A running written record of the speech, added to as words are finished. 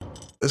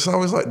it's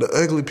always like the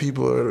ugly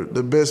people are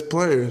the best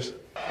players.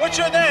 What's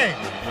your name?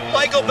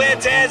 Michael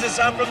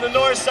Bantazis. I'm from the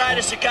north side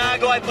of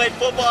Chicago. I played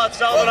football at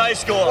Sullivan High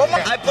School.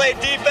 I played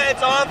defense,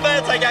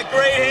 offense. I got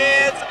great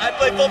hands. I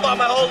played football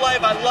my whole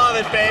life. I love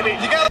it, baby.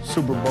 You got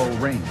Super Bowl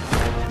ring.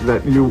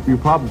 That you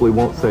probably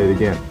won't say it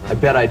again. I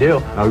bet I do.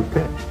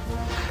 Okay.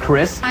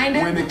 Chris?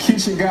 When the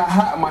kitchen got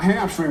hot, my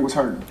hamstring was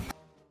hurting.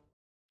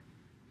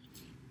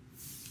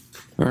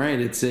 All right,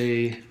 it's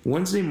a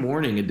Wednesday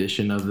morning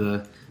edition of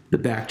the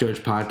Back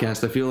Judge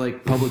podcast. I feel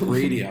like public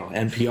radio,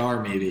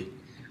 NPR maybe.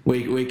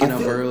 Waking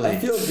up early. I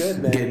feel good,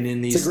 man. Getting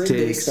in these it's a great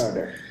takes. day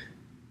starter.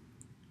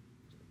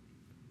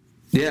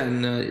 Yeah,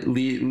 and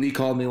Lee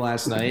called me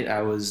last night.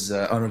 I was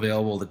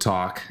unavailable to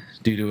talk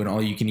due to an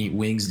all-you-can-eat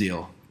wings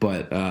deal,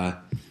 but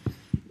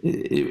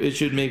it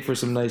should make for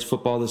some nice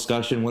football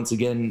discussion. Once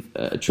again,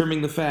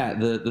 trimming the fat.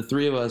 The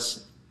three of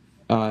us,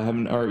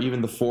 or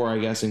even the four, I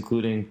guess,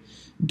 including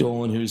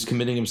Dolan, who's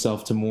committing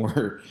himself to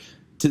more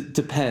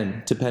to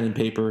pen and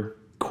paper,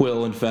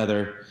 quill and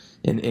feather,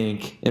 and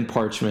ink and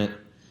parchment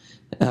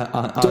on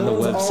the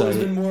website. Always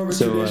been more of a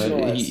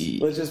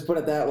traditionalist. Let's just put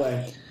it that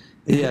way.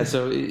 Yeah,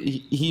 so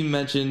he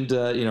mentioned,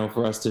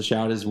 for us to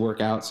shout his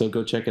work out. So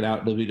go check it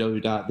out,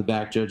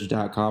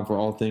 www.thebackjudge.com for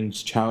all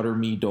things Chowder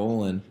Me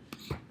Dolan.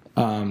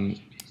 And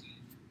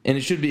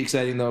it should be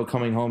exciting, though,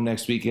 coming home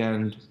next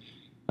weekend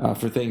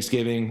for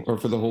Thanksgiving, or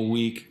for the whole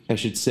week, I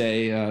should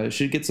say.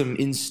 Should get some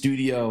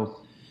in-studio,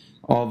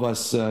 all of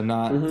us,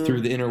 not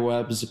through the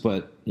interwebs,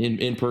 but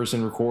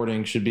in-person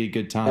recording. Should be a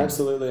good time.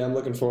 Absolutely. I'm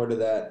looking forward to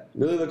that.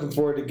 Really looking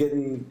forward to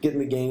getting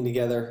the gang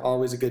together.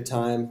 Always a good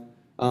time.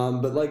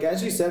 But like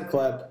as you said,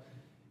 Klep,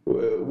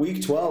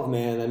 week 12,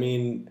 man. I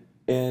mean,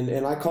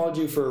 and I called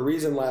you for a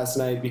reason last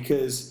night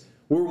because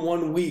we're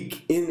 1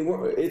 week in.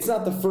 It's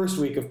not the first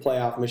week of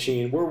playoff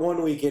machine. We're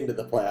 1 week into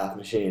the playoff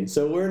machine.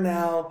 So we're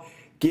now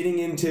getting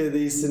into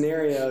these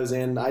scenarios,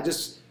 and I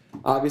just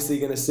obviously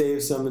going to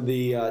save some of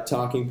the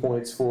talking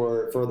points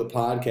for the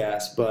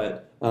podcast.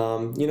 But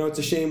it's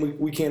a shame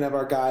we can't have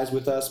our guys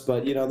with us.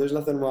 But there's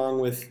nothing wrong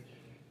with.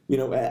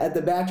 At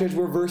the Back Judge,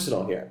 we're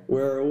versatile here.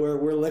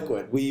 We're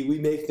liquid. We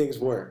make things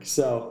work.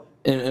 So.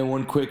 And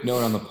one quick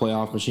note on the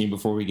playoff machine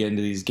before we get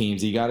into these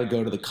games: you got to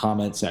go to the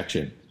comment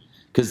section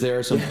because there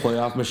are some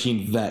playoff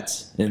machine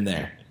vets in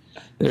there.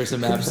 There are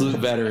some absolute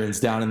veterans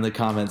down in the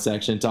comment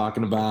section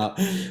talking about.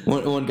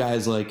 One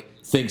guy's like,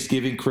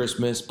 Thanksgiving,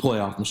 Christmas,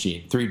 playoff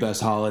machine, 3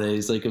 best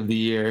holidays of the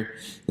year.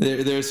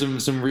 There's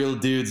some real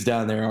dudes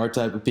down there, our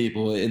type of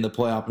people in the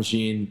playoff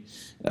machine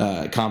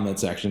comment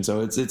section.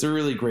 So it's a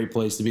really great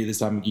place to be this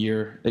time of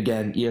year.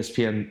 Again,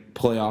 ESPN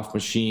playoff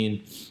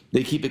machine.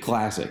 They keep it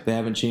classic. They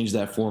haven't changed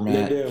that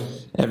format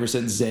ever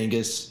since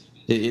Zangus.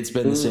 It's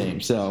been the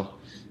same. So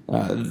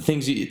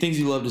things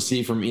you love to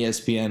see from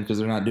ESPN because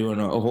they're not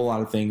doing a whole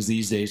lot of things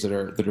these days that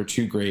are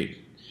too great.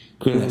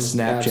 Including that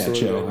Snapchat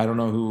show. I don't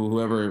know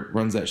whoever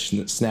runs that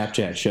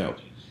Snapchat show.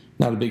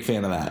 Not a big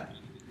fan of that.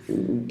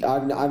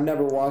 I've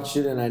never watched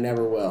it, and I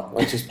never will.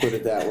 Let's just put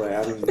it that way.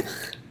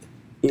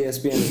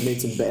 ESPN has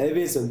made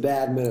some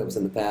bad moves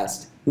in the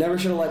past. Never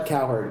should have let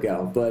Cowherd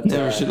go, but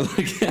never should have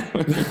let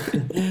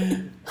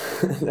Cowherd.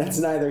 That's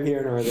neither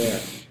here nor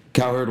there.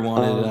 Cowherd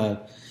wanted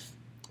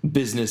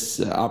business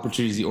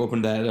opportunities. He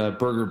opened that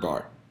burger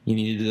bar. He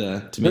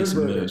needed to make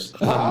some moves.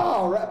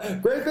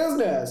 Great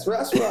business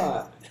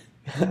restaurant.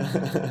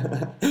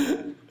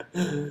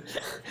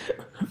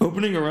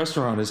 Opening a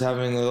restaurant is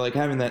having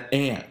that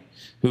aunt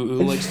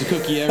who likes to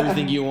cook you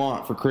everything you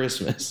want for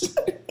Christmas.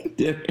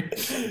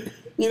 That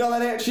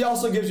aunt, she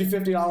also gives you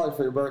 $50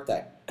 for your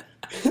birthday.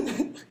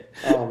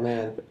 Oh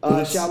man!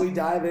 Shall we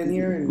dive in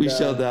here? And, we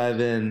shall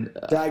dive in.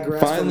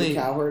 Digress from the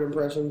Cowherd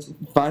impressions.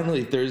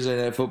 Finally, Thursday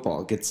Night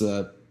Football gets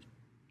a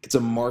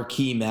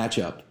marquee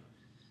matchup,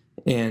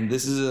 and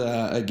this is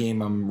a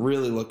game I'm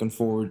really looking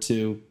forward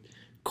to.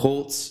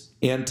 Colts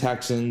and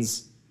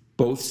Texans,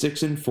 both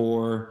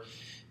 6-4,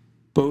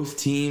 both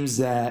teams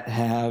that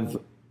have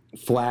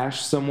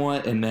flashed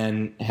somewhat and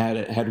then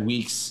had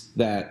weeks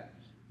that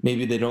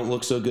maybe they don't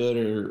look so good,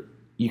 or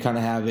you kind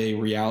of have a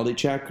reality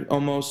check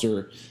almost,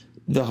 or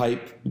the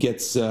hype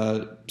gets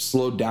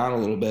slowed down a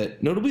little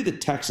bit. Notably the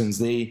Texans,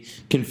 they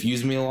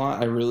confuse me a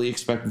lot. I really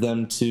expect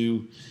them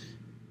to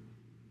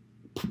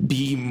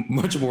be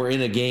much more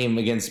in a game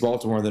against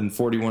Baltimore than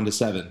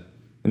 41-7.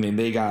 I mean,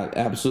 they got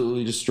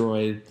absolutely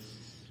destroyed.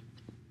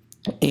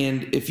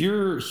 And if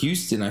you're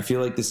Houston, I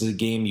feel like this is a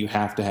game you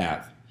have to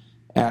have.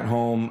 At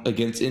home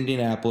against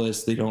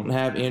Indianapolis, they don't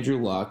have Andrew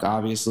Luck,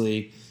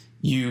 obviously.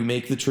 You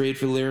make the trade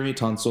for Laramie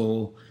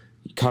Tunsil,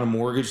 you kind of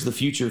mortgage the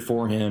future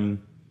for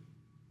him.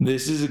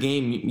 This is a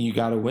game you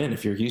got to win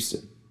if you're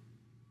Houston.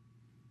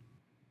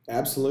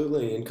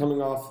 Absolutely. And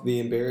coming off the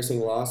embarrassing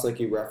loss like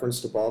you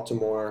referenced to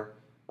Baltimore,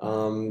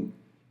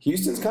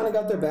 Houston's kind of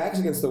got their backs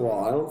against the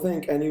wall. I don't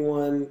think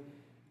anyone...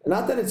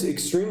 Not that it's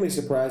extremely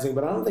surprising,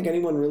 but I don't think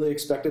anyone really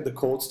expected the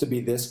Colts to be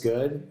this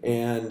good.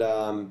 And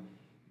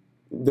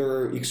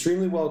they're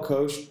extremely well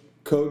coached.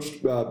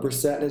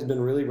 Brissett has been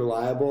really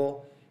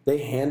reliable. They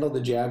handled the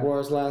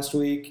Jaguars last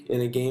week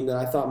in a game that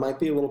I thought might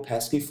be a little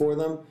pesky for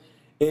them.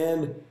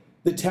 And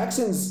the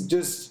Texans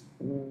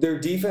their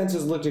defense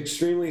has looked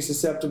extremely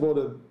susceptible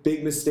to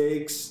big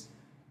mistakes.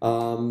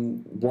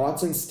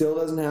 Watson still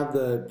doesn't have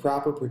the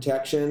proper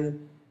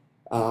protection.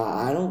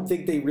 I don't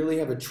think they really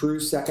have a true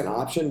second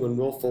option when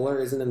Will Fuller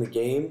isn't in the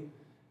game.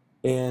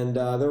 And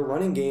their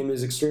running game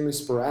is extremely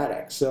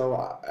sporadic.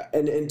 So,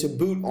 and to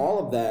boot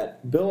all of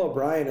that, Bill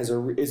O'Brien is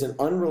an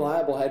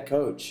unreliable head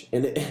coach.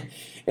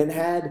 And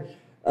had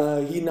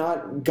he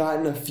not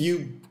gotten a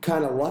few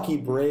kind of lucky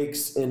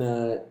breaks because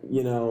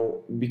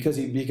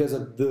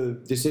of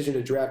the decision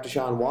to draft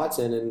Deshaun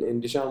Watson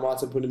and Deshaun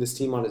Watson putting this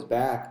team on his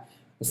back,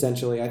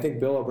 essentially, I think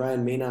Bill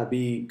O'Brien may not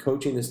be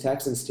coaching this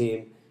Texans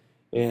team.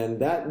 And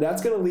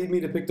that's going to lead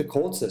me to pick the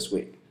Colts this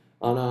week.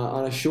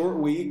 On a short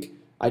week,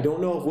 I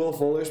don't know if Will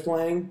Fuller's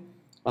playing.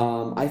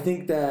 I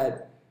think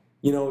that,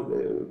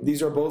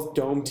 these are both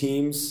dome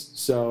teams,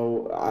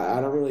 so I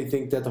don't really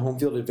think that the home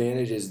field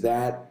advantage is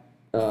that,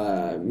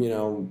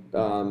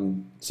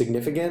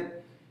 significant.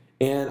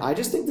 And I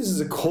just think this is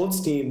a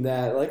Colts team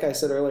that, like I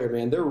said earlier,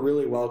 man, they're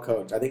really well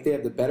coached. I think they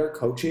have the better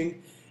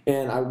coaching.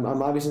 And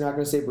I'm obviously not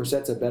going to say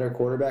Brissett's a better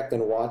quarterback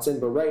than Watson,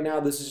 but right now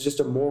this is just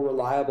a more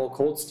reliable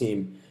Colts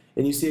team.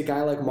 And you see a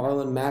guy like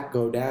Marlon Mack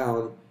go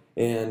down,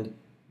 and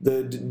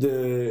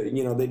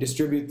they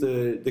distribute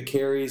the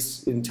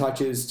carries and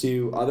touches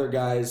to other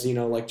guys,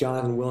 like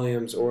Jonathan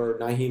Williams or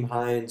Nyheim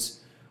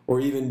Hines or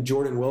even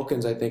Jordan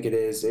Wilkins, I think it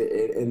is.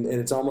 And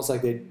it's almost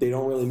like they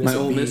don't really miss a beat.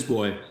 My Ole Miss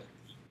boy.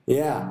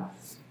 Yeah.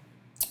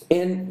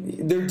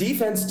 And their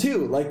defense,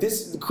 too. Like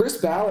Chris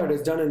Ballard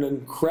has done an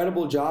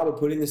incredible job of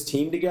putting this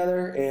team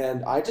together,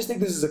 and I just think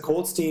this is a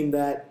Colts team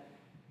that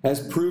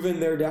has proven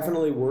they're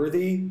definitely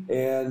worthy.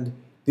 And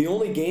the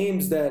only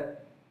games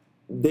that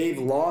they've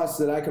lost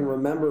that I can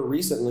remember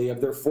recently of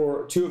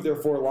two of their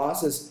four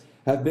losses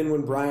have been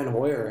when Brian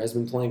Hoyer has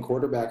been playing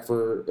quarterback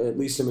for at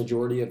least a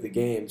majority of the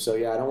game. So,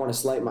 yeah, I don't want to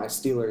slight my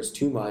Steelers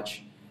too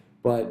much,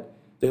 but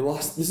they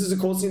lost. This is a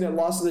Colts team that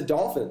lost to the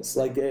Dolphins.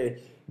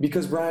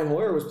 Because Brian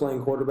Hoyer was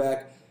playing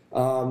quarterback,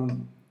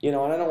 and I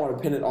don't want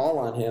to pin it all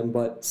on him,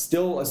 but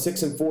still a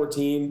 6-4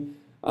 team.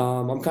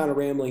 I'm kind of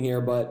rambling here,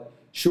 but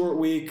short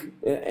week,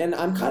 and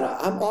I'm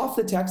off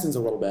the Texans a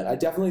little bit. I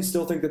definitely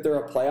still think that they're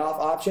a playoff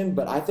option,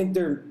 but I think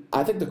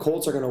the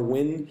Colts are going to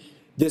win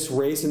this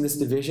race in this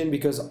division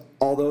because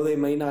although they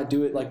may not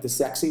do it like the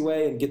sexy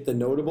way and get the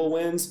notable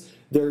wins,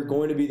 they're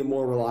going to be the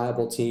more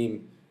reliable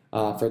team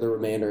for the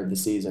remainder of the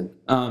season.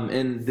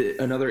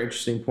 Another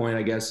interesting point,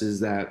 I guess,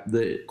 is that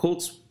the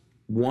Colts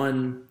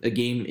won a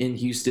game in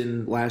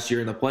Houston last year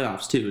in the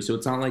playoffs, too. So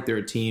it's not like they're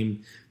a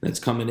team that's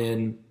coming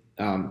in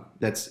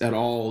that's at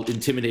all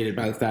intimidated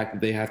by the fact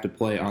that they have to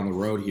play on the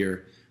road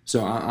here.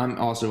 So I'm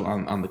also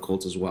on the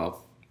Colts as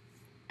well.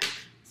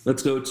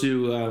 Let's go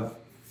to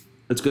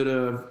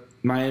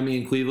Miami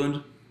and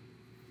Cleveland,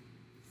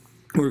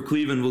 where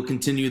Cleveland will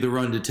continue the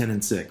run to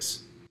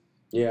 10-6.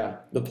 Yeah,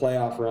 the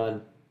playoff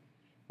run.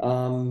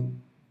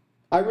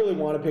 I really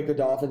want to pick the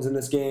Dolphins in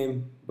this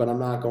game, but I'm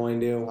not going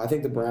to. I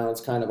think the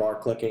Browns kind of are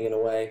clicking in a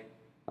way.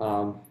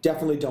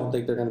 Definitely don't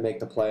think they're going to make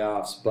the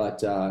playoffs,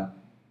 but,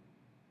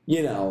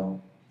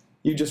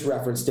 you just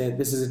referenced it.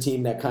 This is a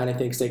team that kind of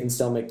thinks they can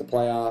still make the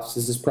playoffs.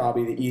 This is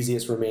probably the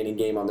easiest remaining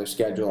game on their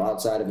schedule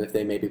outside of if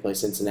they maybe play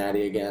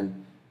Cincinnati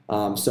again.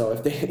 So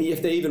if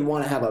they even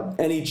want to have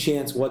any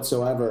chance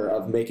whatsoever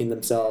of making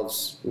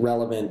themselves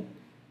relevant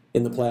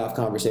in the playoff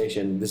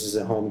conversation, this is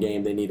a home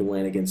game they need to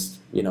win against,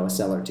 a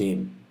stellar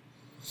team.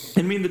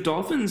 I mean, the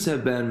Dolphins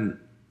have been,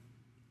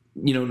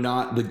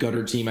 not the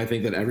gutter team I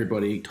think that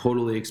everybody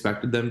totally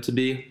expected them to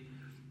be.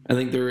 I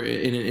think they're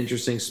in an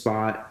interesting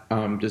spot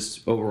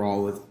just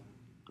overall with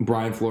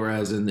Brian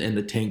Flores and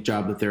the tank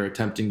job that they're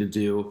attempting to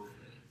do.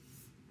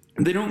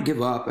 They don't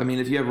give up. I mean,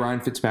 if you have Ryan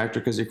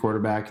Fitzpatrick as your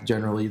quarterback,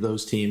 generally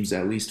those teams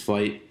at least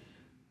fight.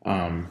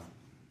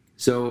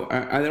 So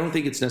I don't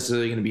think it's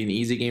necessarily going to be an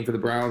easy game for the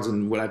Browns,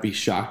 and would I be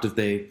shocked if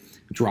they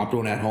dropped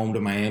one at home to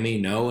Miami?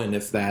 No, and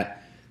if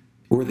that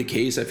were the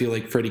case, I feel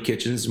like Freddie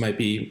Kitchens might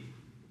be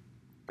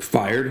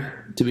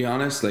fired, to be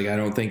honest. I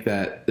don't think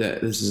that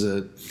this is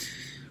a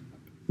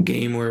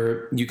game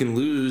where you can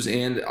lose,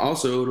 and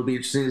also it'll be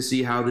interesting to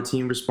see how the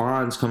team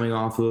responds coming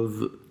off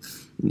of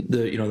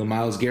the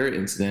Myles Garrett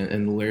incident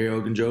and the Larry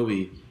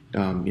Ogunjobi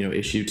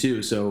issue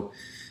too. So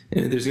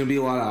there's going to be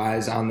a lot of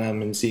eyes on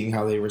them and seeing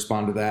how they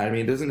respond to that. I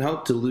mean, it doesn't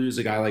help to lose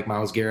a guy like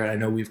Myles Garrett. I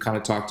know we've kind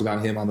of talked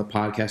about him on the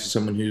podcast as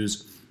someone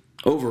who's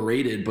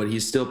overrated, but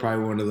he's still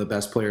probably one of the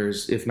best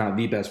players, if not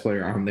the best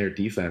player on their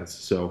defense.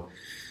 So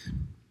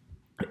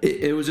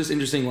it was just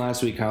interesting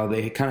last week how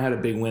they kind of had a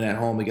big win at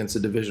home against a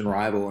division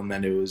rival, and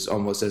then it was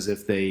almost as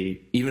if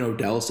even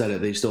Odell said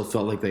it, they still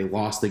felt like they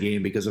lost the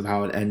game because of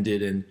how it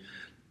ended, and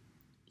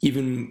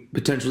even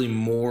potentially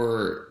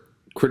more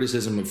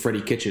criticism of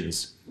Freddie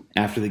Kitchens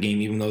after the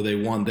game, even though they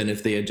won, than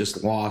if they had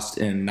just lost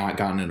and not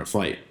gotten in a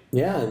fight.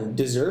 Yeah, and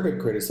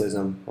deserved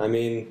criticism. I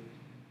mean,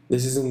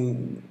 this is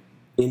an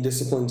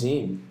indisciplined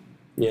team,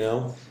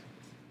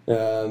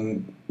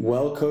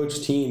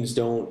 well-coached teams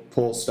don't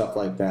pull stuff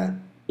like that,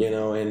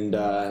 and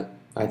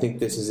I think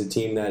this is a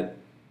team that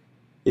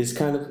is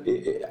kind of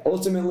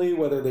ultimately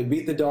whether they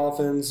beat the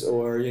Dolphins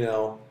or,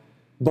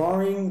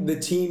 barring the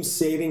team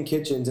saving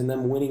Kitchens and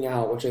them winning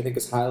out, which I think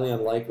is highly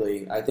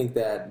unlikely, I think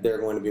that they're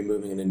going to be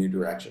moving in a new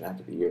direction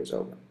after the year is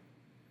over.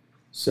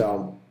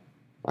 So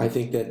I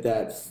think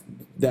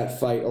that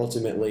fight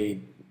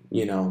ultimately,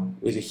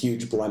 is a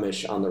huge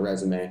blemish on the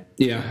resume.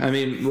 Yeah, I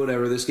mean,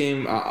 whatever. This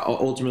game,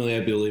 ultimately,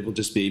 I believe, will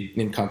just be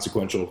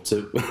inconsequential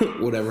to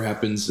whatever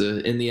happens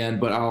in the end,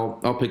 but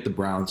I'll pick the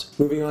Browns.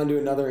 Moving on to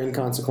another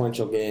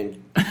inconsequential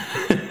game.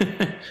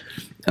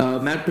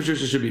 Matt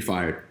Patricia should be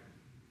fired.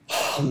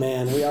 Oh,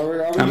 man.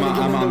 I'm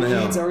on the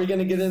hill. Are we going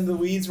to get into the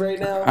weeds right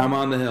now? I'm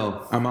on the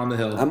hill. I'm on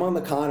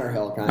the Connor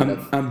Hill, kind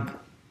of.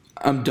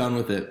 I'm done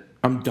with it.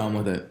 I'm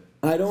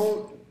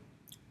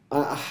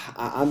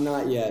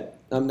not yet.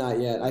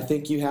 I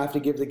think you have to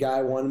give the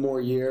guy one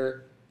more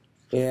year.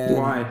 And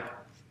why?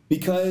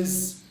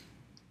 Because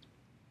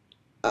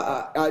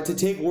to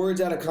take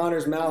words out of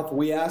Connor's mouth,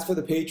 we asked for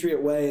the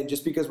Patriot way, and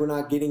just because we're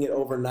not getting it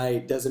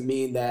overnight doesn't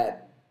mean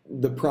that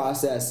the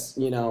process,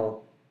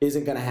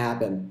 isn't going to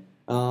happen.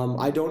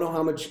 I don't know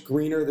how much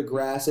greener the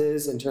grass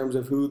is in terms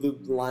of who the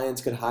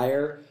Lions could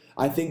hire.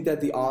 I think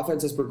that the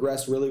offense has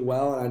progressed really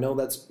well, and I know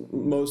that's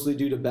mostly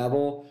due to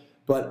Bevel,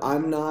 but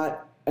I'm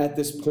not at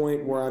this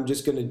point where I'm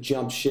just going to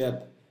jump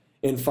ship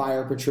and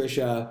fire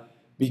Patricia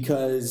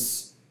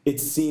because it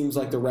seems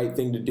like the right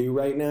thing to do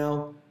right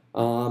now.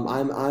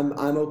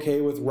 I'm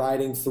okay with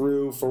riding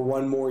through for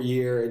one more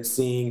year and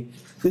seeing.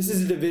 This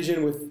is a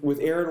division with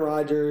Aaron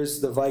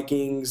Rodgers, the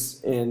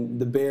Vikings, and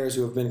the Bears,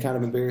 who have been kind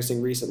of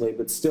embarrassing recently,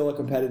 but still a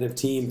competitive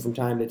team from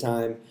time to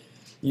time.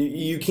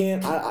 You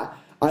can't. I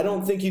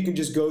don't think you can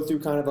just go through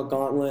kind of a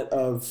gauntlet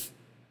of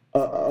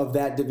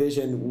that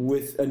division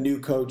with a new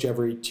coach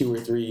every 2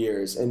 or 3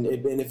 years. And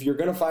if you're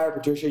going to fire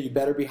Patricia, you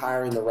better be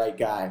hiring the right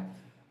guy.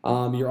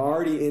 You're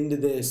already into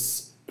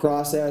this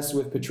process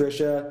with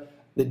Patricia.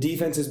 The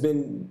defense has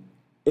been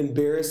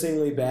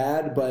embarrassingly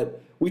bad,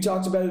 but we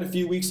talked about it a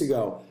few weeks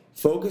ago.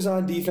 Focus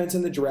on defense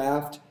in the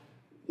draft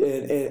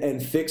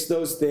and fix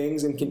those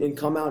things and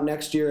come out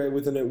next year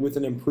with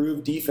an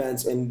improved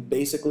defense and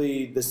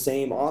basically the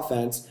same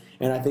offense.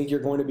 And I think you're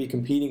going to be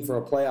competing for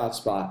a playoff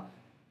spot.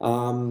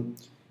 I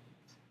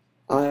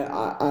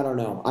don't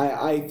know.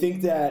 I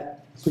think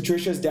that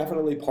Patricia is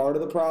definitely part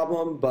of the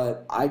problem,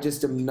 but I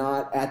just am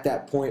not at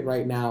that point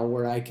right now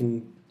where I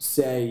can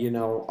say,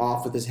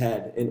 off with his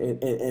head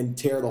and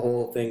tear the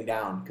whole thing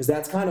down, because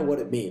that's kind of what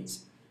it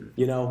means,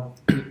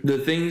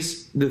 The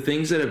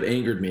things that have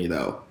angered me,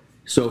 though,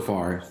 so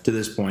far to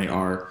this point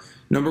are,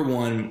 number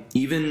one,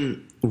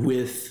 even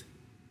with,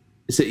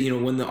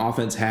 when the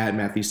offense had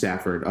Matthew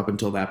Stafford up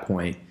until that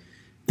point,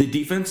 the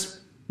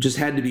defense just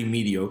had to be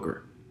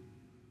mediocre.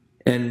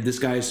 And this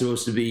guy is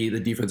supposed to be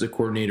the defensive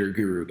coordinator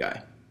guru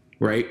guy,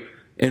 right?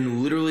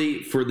 And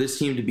literally, for this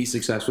team to be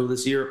successful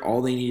this year,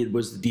 all they needed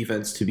was the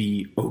defense to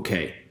be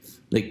okay.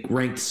 Like,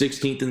 ranked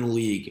 16th in the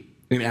league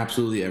in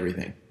absolutely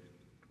everything.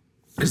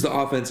 Because the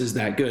offense is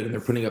that good, and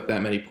they're putting up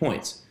that many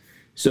points.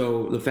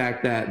 So the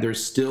fact that they're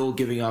still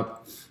giving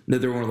up, that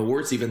they're one of the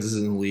worst defenses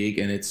in the league,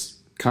 and it's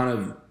kind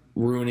of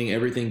ruining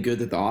everything good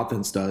that the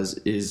offense does,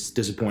 is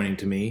disappointing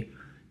to me.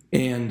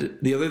 And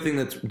the other thing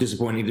that's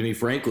disappointing to me,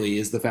 frankly,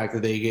 is the fact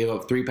that they gave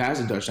up 3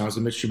 passing touchdowns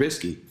to Mitch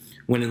Trubisky,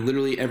 when in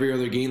literally every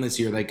other game this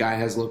year, that guy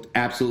has looked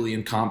absolutely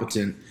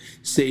incompetent,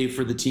 save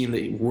for the team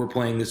that we're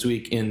playing this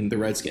week in the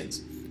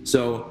Redskins.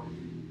 So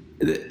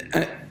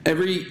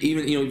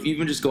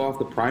even just go off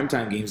the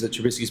primetime games that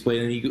Trubisky's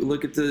played, and you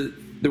look at the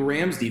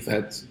Rams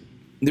defense,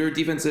 they're a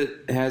defense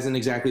that hasn't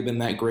exactly been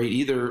that great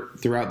either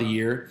throughout the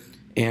year,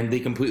 and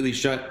they completely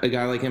shut a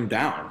guy like him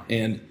down.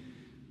 And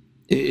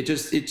it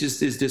just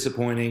is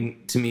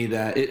disappointing to me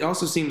that it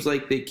also seems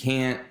like they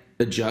can't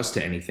adjust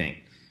to anything.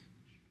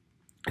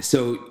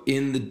 So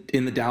in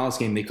the Dallas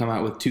game, they come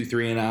out with 2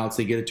 3-and-outs,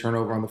 they get a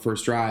turnover on the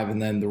first drive,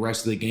 and then the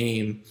rest of the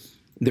game,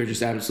 they're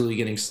just absolutely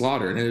getting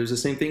slaughtered. And it was the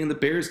same thing in the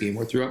Bears game,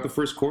 where throughout the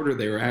first quarter,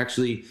 they were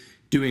actually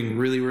doing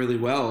really, really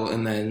well,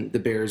 and then the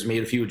Bears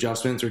made a few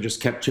adjustments or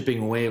just kept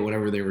chipping away at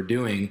whatever they were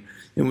doing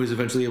and was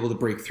eventually able to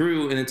break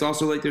through. And it's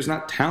also like there's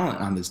not talent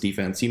on this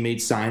defense. You made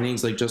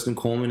signings like Justin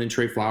Coleman and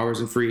Trey Flowers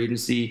in free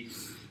agency.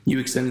 You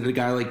extended a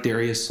guy like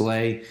Darius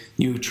Slay.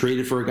 You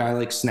traded for a guy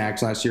like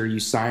Snacks last year. You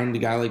signed a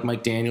guy like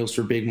Mike Daniels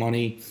for big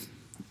money.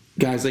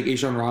 Guys like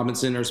A'Shawn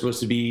Robinson are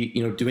supposed to be,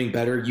 doing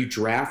better. You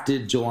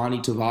drafted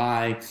Jelani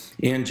Tavai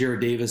and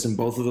Jared Davis, and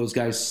both of those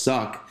guys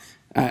suck.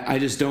 I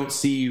just don't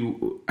see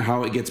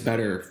how it gets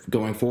better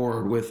going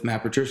forward with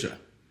Matt Patricia.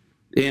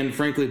 And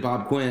frankly,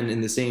 Bob Quinn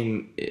in the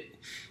same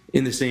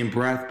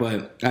breath,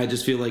 but I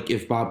just feel like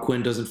if Bob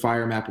Quinn doesn't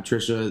fire Matt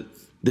Patricia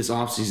this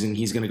offseason,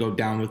 he's going to go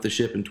down with the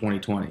ship in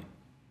 2020.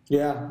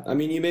 Yeah, I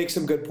mean, you make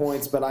some good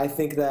points, but I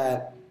think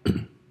that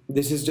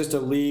this is just a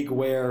league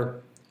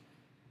where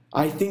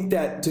I think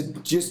that to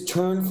just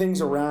turn things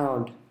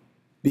around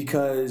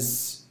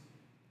because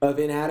of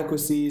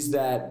inadequacies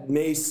that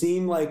may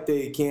seem like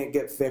they can't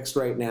get fixed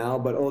right now,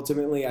 but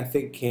ultimately I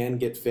think can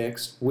get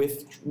fixed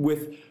with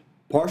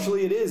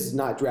partially it is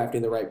not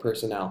drafting the right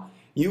personnel.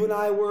 You and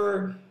I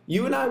were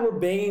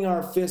banging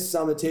our fists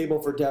on the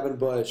table for Devin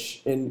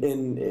Bush in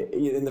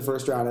the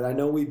first round, and I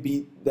know we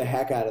beat the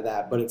heck out of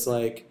that. But it's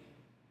like,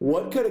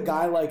 what could a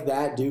guy like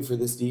that do for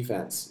this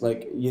defense?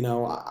 Like,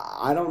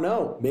 I don't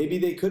know. Maybe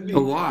they could be a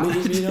lot.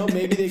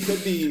 Maybe they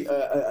could be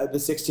the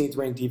 16th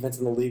ranked defense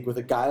in the league with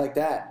a guy like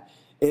that.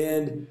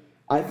 And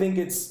I think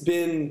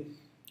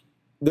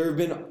there have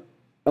been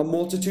a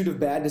multitude of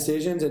bad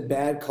decisions and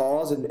bad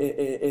calls and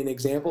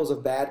examples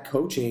of bad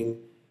coaching.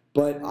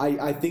 But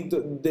I think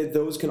that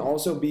those can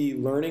also be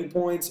learning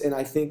points. And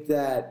I think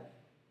that,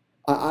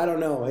 I don't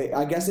know,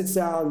 I guess it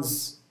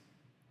sounds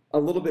a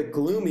little bit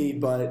gloomy,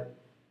 but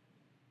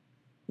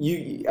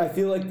I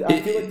feel like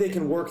they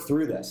can work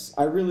through this.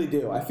 I really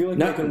do. I feel like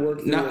they can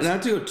work through this.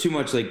 Not to go too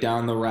much like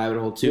down the rabbit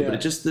hole too, but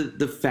it's just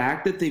the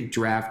fact that they've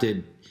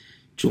drafted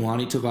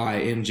Jelani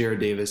Tavai and Jared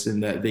Davis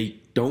and that they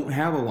don't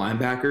have a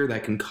linebacker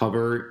that can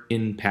cover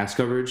in pass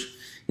coverage,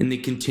 and they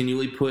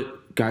continually put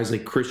guys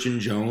like Christian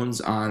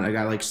Jones on a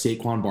guy like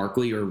Saquon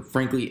Barkley or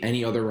frankly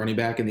any other running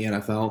back in the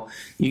NFL.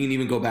 You can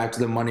even go back to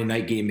the Monday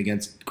night game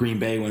against Green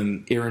Bay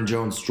when Aaron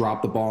Jones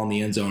dropped the ball in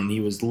the end zone. He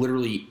was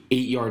literally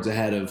 8 yards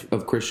ahead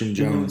of Christian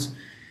Jones. Mm-hmm.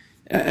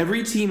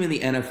 Every team in the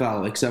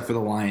NFL except for the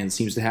Lions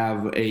seems to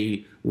have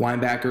a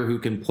linebacker who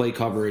can play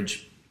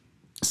coverage.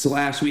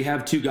 / we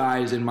have two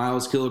guys in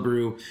Miles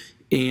Killebrew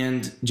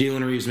and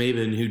Jalen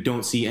Reeves-Maybin who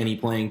don't see any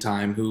playing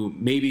time, who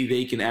maybe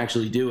they can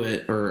actually do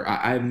it, or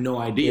I have no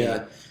idea.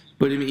 Yeah.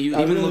 But I mean, you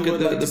even look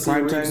at the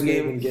primetime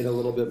game and get a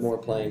little bit more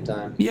playing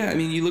time. Yeah, I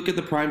mean, you look at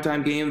the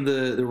primetime game.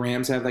 The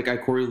Rams have that guy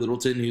Corey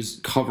Littleton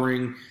who's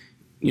covering,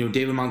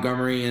 David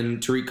Montgomery and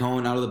Tariq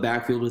Cohen out of the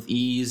backfield with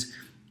ease.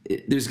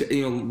 There's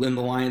and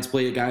the Lions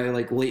play a guy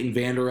like Leighton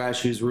Vander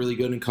Esch who's really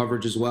good in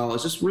coverage as well.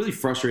 It's just really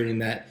frustrating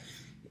that.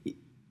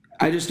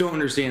 I just don't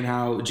understand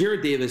how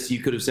Jared Davis, you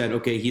could have said,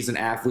 okay, he's an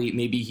athlete.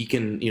 Maybe he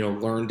can,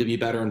 learn to be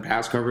better in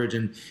pass coverage,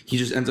 and he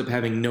just ends up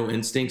having no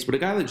instincts. But a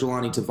guy like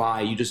Jelani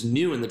Tavai, you just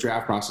knew in the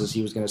draft process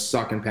he was going to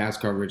suck in pass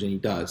coverage, and he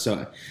does.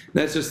 So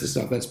that's just the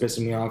stuff that's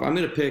pissing me off.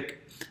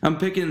 I'm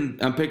picking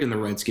the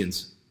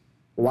Redskins.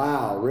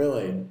 Wow,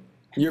 really?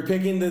 You're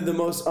picking the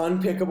most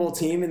unpickable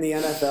team in the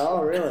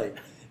NFL, really?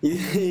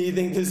 You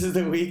think this is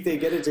the week they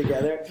get it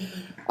together?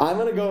 I'm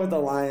going to go with the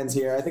Lions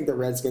here. I think the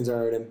Redskins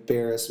are an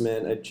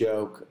embarrassment, a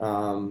joke,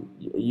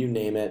 you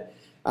name it.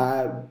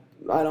 I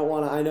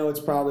know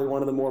it's probably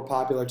one of the more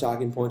popular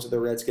talking points of the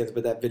Redskins,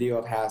 but that video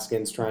of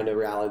Haskins trying to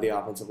rally the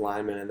offensive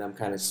linemen and them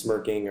kind of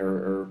smirking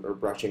or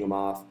brushing him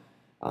off.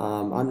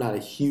 I'm not a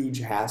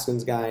huge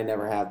Haskins guy, I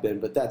never have been,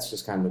 but that's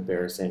just kind of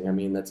embarrassing. I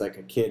mean, that's like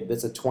a kid,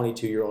 that's a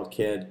 22-year-old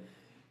kid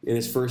in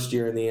his first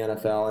year in the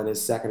NFL and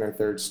his second or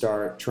third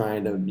start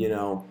trying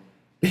to,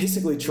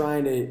 basically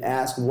trying to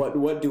ask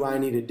what do I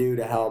need to do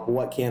to help?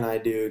 What can I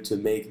do to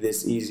make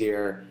this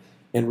easier?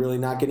 And really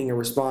not getting a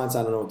response.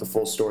 I don't know what the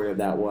full story of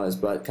that was,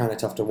 but kind of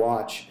tough to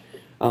watch.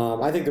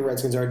 I think the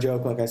Redskins are a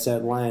joke. Like I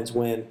said, Lions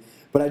win.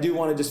 But I do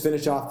want to just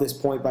finish off this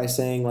point by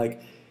saying,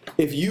 like,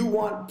 if you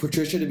want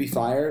Patricia to be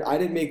fired, I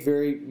didn't make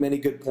very many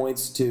good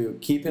points to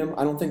keep him.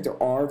 I don't think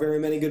there are very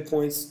many good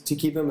points to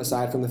keep him,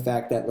 aside from the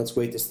fact that let's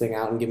wait this thing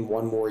out and give him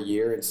one more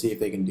year and see if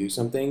they can do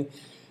something.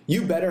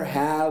 You better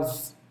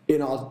have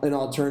an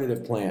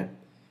alternative plan.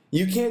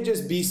 You can't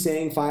just be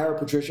saying fire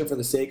Patricia for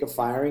the sake of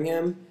firing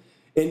him.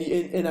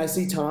 And I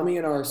see Tommy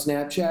in our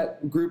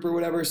Snapchat group or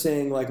whatever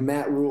saying, like,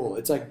 Matt Rule.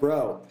 It's like,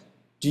 bro,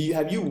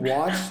 have you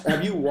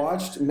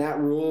watched Matt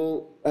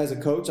Rule as a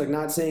coach? Like,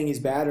 not saying he's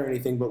bad or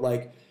anything, but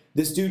like,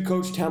 this dude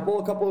coached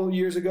Temple a couple of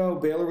years ago.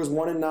 Baylor was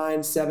 1-9,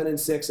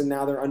 7-6, and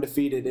now they're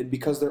undefeated. And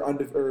because they're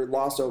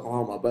lost to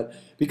Oklahoma, but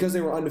because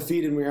they were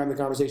undefeated, and we were having the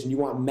conversation, you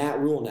want Matt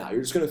Rule now. You're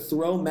just going to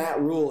throw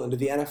Matt Rule into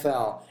the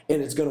NFL,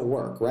 and it's going to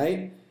work,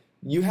 right?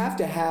 You have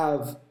to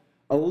have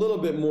a little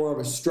bit more of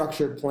a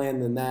structured plan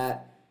than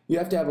that. You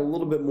have to have a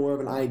little bit more of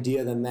an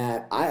idea than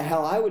that.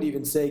 I would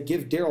even say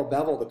give Darrell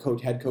Bevell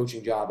the head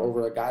coaching job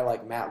over a guy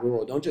like Matt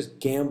Rule. Don't just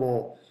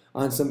gamble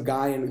on some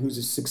guy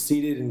who's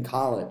succeeded in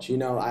college.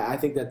 I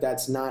think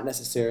that's not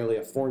necessarily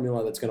a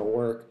formula that's going to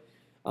work.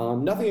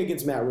 Nothing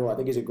against Matt Rule. I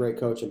think he's a great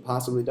coach and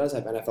possibly does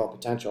have NFL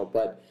potential,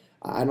 but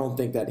I don't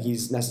think that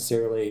he's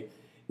necessarily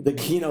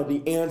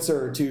the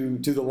answer to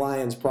the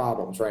Lions'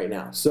 problems right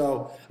now.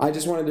 So I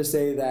just wanted to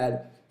say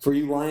that for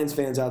you Lions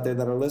fans out there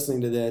that are listening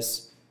to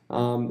this,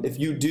 if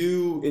you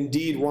do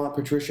indeed want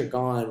Patricia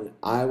gone,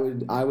 I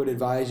would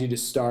advise you to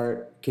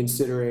start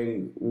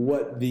considering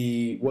what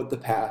the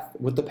path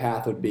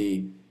would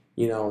be,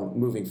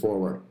 moving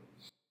forward.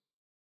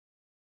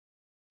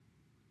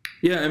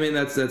 Yeah, I mean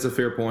that's a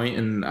fair point,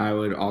 and I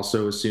would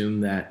also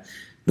assume that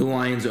the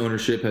Lions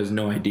ownership has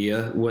no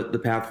idea what the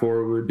path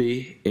forward would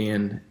be,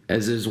 and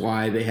as is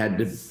why they had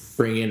to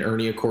bring in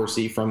Ernie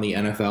Accorsi from the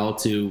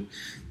NFL to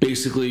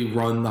basically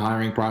run the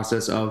hiring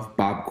process of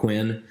Bob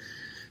Quinn.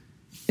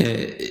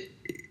 It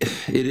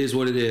is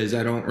what it is.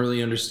 I don't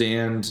really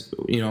understand.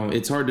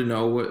 It's hard to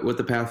know what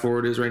the path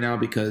forward is right now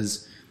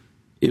because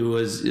it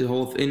was the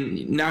whole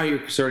thing. Now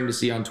you're starting to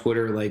see on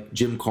Twitter like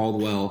Jim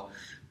Caldwell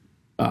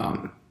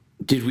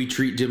did we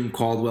treat Jim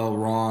Caldwell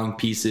wrong?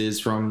 Pieces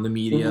from the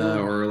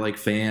media or like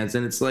fans,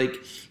 and it's like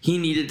he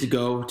needed to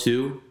go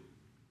too.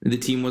 The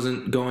team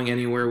wasn't going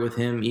anywhere with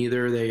him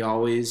either. They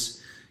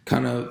always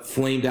kind of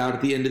flamed out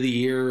at the end of the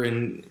year,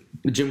 and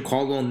Jim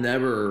Caldwell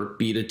never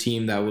beat a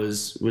team that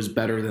was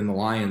better than the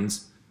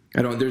Lions.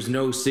 There's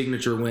no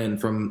signature win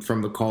from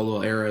the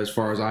Caldwell era as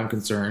far as I'm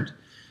concerned.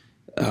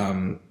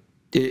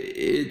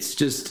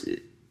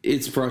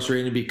 It's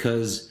frustrating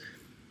because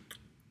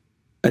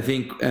I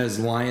think as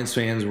Lions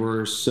fans,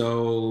 we're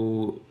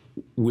so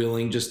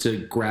willing just to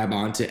grab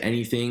onto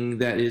anything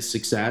that is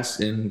success,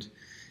 and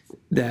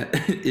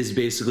that is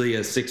basically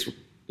a six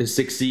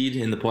seed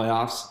in the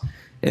playoffs,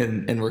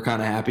 and we're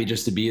kind of happy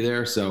just to be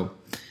there. So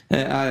I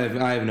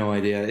have no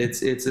idea.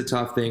 It's a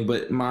tough thing,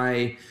 but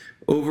my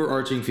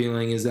overarching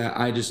feeling is that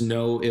I just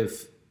know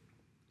if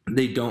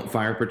they don't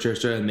fire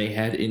Patricia and they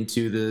head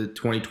into the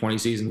 2020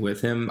 season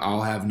with him,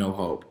 I'll have no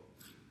hope.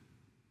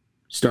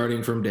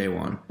 Starting from day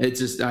one, it's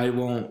just I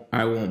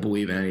won't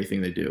believe in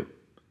anything they do.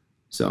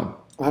 So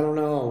I don't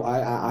know.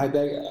 I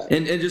beg.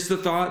 And just the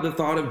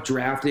thought of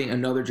drafting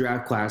another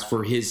draft class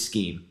for his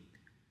scheme,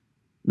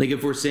 like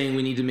if we're saying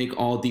we need to make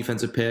all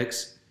defensive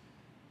picks,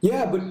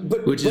 yeah,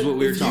 but which is what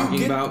we were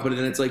talking about. But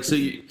then it's like, so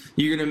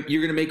you're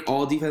gonna make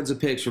all defensive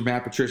picks for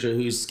Matt Patricia,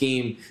 whose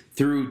scheme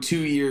through 2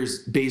 years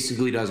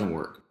basically doesn't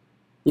work.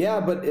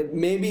 Yeah, but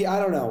maybe, I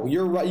don't know.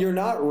 You're right. You're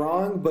not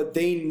wrong, but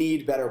they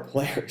need better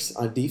players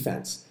on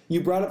defense. You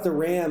brought up the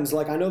Rams.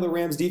 Like, I know the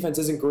Rams defense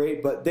isn't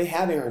great, but they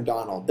have Aaron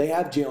Donald. They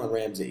have Jalen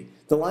Ramsey.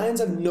 The Lions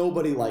have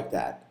nobody like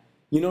that.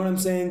 You know what I'm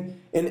saying?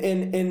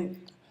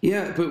 And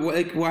yeah, but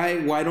like,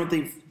 why don't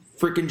they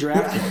freaking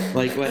draft him?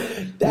 Like what?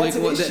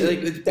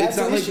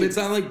 It's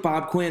not like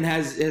Bob Quinn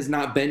has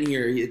not been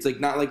here. It's like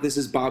not like this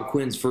is Bob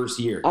Quinn's first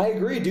year. I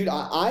agree, dude.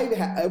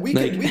 We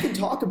can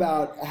talk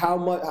about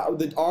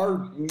our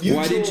mutual.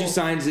 Why didn't you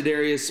sign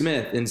Zadarius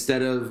Smith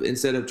instead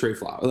of Trey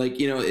Flower? Like,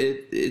 you know,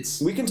 it's.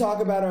 We can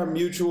talk about our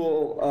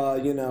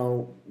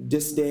mutual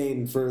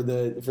disdain for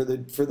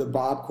the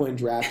Bob Quinn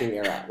drafting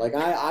era. Like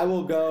I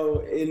will go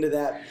into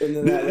that.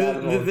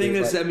 The thing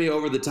that set me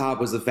over the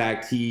top was the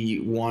fact he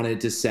wanted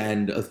to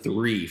send a 3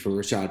 for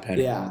Rashad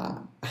Penny. Yeah.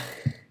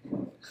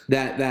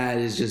 That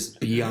is just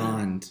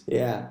beyond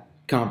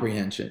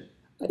comprehension.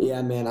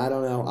 Yeah, man, I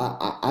don't know.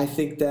 I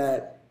think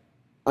that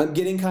I'm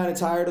getting kind of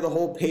tired of the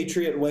whole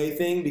Patriot way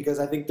thing because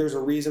I think there's a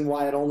reason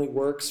why it only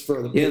works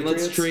for the Patriots. Yeah,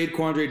 let's trade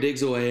Quandre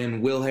Diggs away,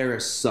 and Will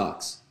Harris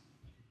sucks.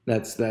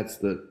 That's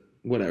the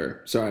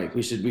whatever. Sorry,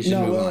 we should move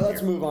on.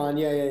 Let's move on.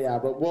 Yeah.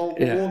 But we'll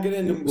get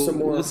into some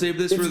more. We'll save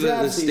this for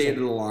the State of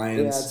the Lions.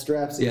 Yeah, it's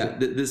draft season.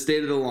 Yeah, the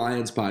State of the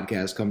Lions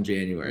podcast come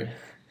January.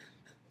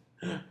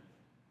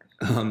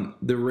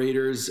 The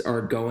Raiders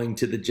are going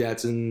to the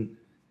Jets, and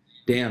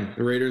damn,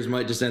 the Raiders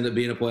might just end up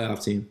being a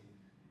playoff team.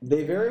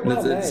 They very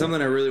well may. It's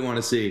something I really want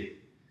to see.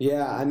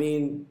 Yeah, I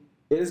mean,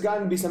 it has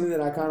gotten to be something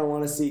that I kind of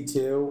want to see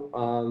too.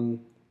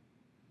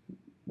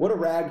 What a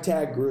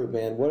ragtag group,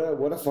 man!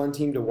 What a fun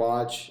team to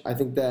watch. I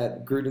think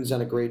that Gruden's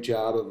done a great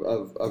job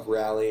of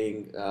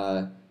rallying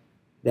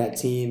that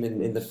team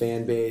and the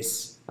fan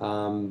base.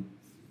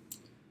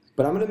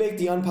 But I'm going to make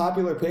the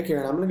unpopular pick here,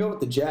 and I'm going to go with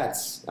the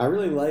Jets. I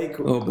really like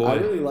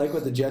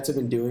what the Jets have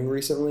been doing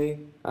recently.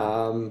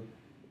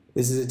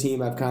 This is a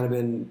team I've kind of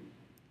been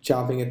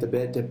chomping at the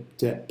bit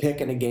to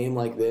pick in a game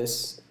like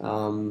this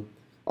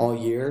all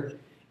year.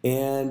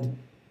 And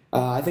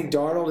I think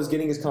Darnold is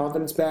getting his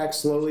confidence back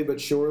slowly but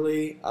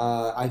surely.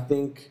 I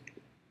think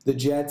the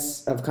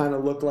Jets have kind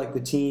of looked like the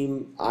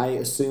team I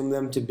assumed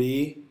them to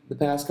be the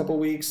past couple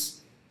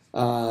weeks.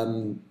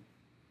 And,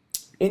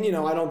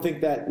 I don't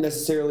think that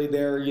necessarily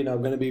they're,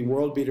 going to be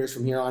world beaters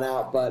from here on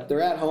out, but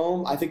they're at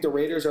home. I think the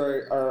Raiders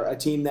are a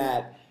team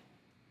that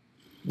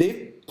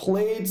they've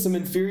played some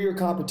inferior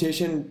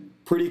competition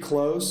pretty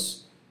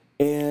close,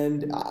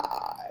 and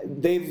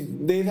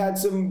they've had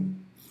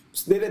some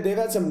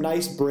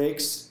nice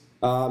breaks,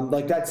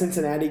 like that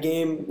Cincinnati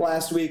game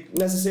last week.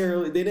 They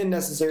didn't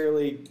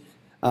necessarily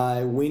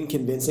win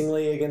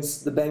convincingly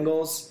against the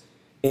Bengals,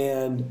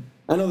 and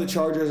I know the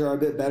Chargers are a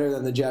bit better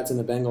than the Jets and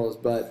the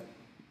Bengals, but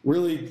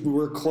really,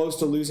 we're close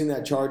to losing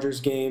that Chargers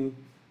game.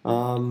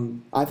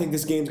 I think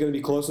this game's going to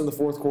be close in the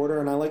fourth quarter,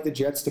 and I like the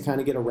Jets to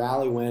kind of get a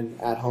rally win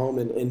at home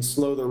and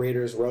slow the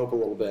Raiders' rope a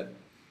little bit.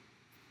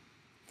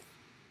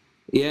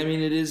 Yeah, I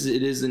mean, it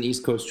is an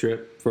East Coast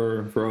trip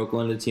for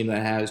Oakland, a team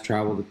that has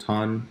traveled a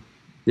ton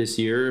this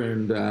year,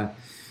 and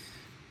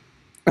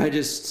I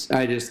just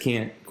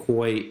can't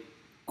quite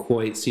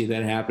see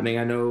that happening.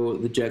 I know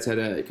the Jets had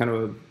a kind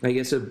of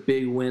a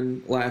big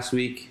win last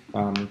week.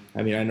 I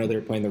mean, I know they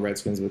were playing the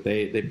Redskins, but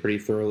they pretty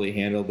thoroughly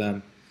handled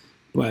them.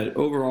 But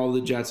overall, the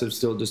Jets have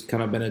still just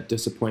kind of been a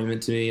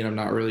disappointment to me, and I'm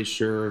not really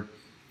sure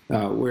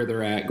where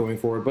they're at going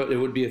forward. But it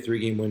would be a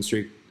 3-game win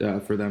streak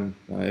for them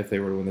if they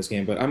were to win this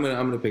game. But I'm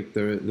gonna pick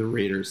the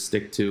Raiders,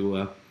 stick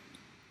to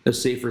a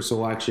safer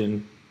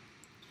selection.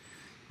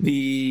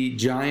 The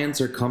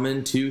Giants are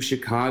coming to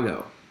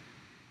Chicago.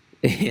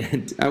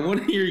 And I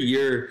want to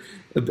hear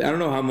I don't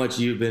know how much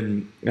you've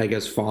been, I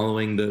guess,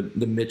 following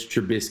the Mitch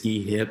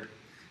Trubisky hip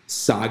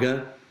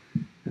saga.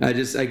 I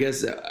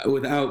guess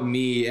without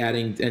me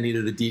adding any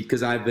to the deep,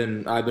 because I've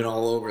been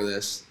all over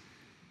this.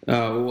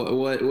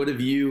 What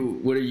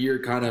are your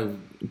kind of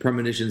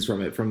premonitions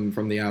from it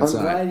from the outside?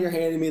 I'm glad you're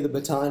handing me the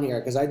baton here,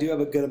 because I do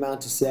have a good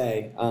amount to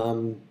say.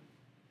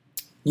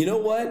 You know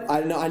what?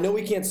 I know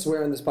we can't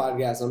swear on this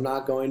podcast. I'm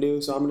not going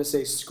to, so I'm going to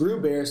say screw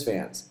Bears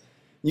fans.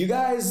 You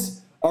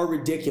guys are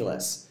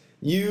ridiculous.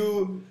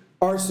 You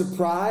are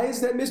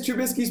surprised that Mitch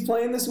Trubisky's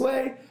playing this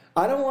way.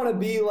 I don't want to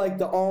be like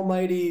the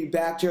almighty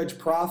backjudge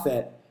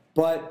prophet,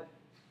 but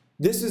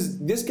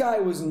this guy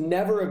was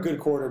never a good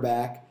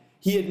quarterback.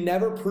 He had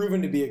never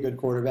proven to be a good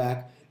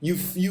quarterback. You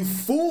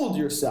fooled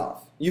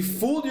yourself. You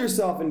fooled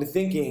yourself into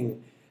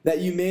thinking that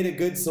you made a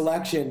good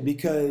selection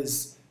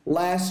because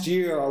last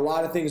year a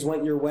lot of things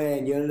went your way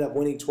and you ended up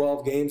winning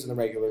 12 games in the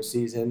regular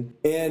season.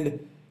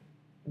 And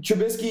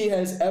Trubisky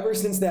has, ever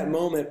since that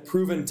moment,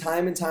 proven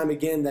time and time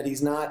again that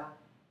he's not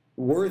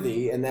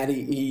worthy and that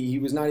he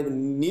was not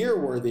even near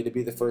worthy to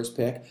be the first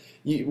pick.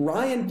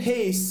 Ryan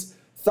Pace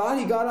thought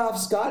he got off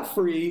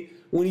scot-free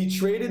when he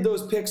traded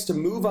those picks to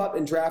move up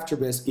and draft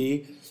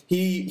Trubisky.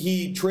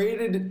 He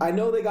traded, I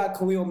know they got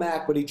Khalil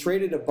Mack, but he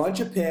traded a bunch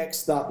of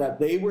picks, thought that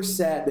they were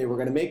set, they were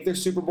going to make their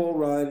Super Bowl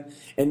run,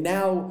 and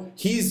now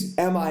he's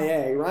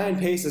MIA. Ryan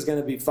Pace is going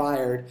to be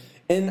fired.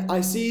 And I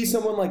see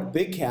someone like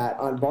Big Cat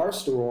on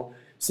Barstool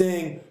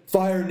saying,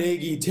 fire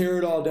Nagy, tear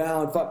it all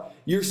down.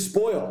 You're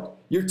spoiled.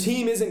 Your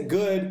team isn't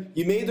good.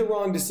 You made the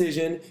wrong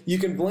decision. You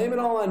can blame it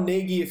all on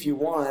Nagy if you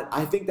want.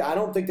 I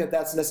don't think that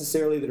that's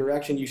necessarily the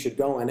direction you should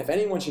go in. If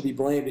anyone should be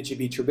blamed, it should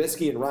be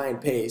Trubisky and Ryan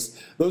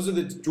Pace.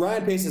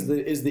 Ryan Pace is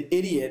the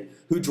idiot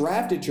who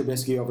drafted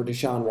Trubisky over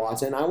Deshaun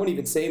Watson. I wouldn't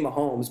even say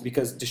Mahomes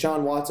because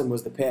Deshaun Watson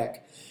was the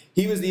pick.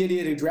 He was the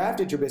idiot who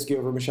drafted Trubisky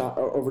over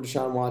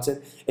Deshaun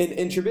Watson.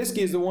 And Trubisky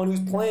is the one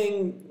who's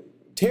playing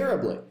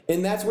terribly.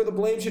 And that's where the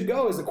blame should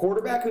go, is the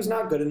quarterback who's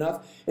not good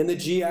enough and the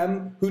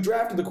GM who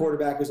drafted the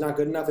quarterback who's not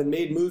good enough and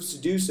made moves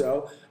to do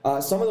so.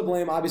 Some of the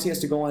blame obviously has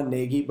to go on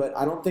Nagy, but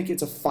I don't think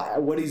it's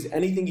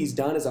anything he's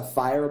done is a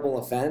fireable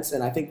offense,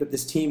 and I think that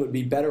this team would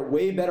be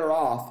way better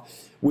off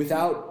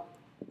without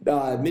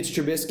Mitch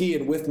Trubisky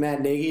and with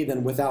Matt Nagy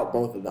than without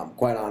both of them,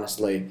 quite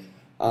honestly.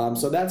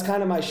 So that's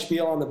kind of my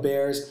spiel on the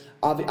Bears.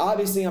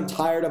 Obviously, I'm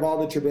tired of all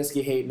the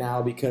Trubisky hate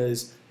now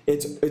because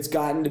it's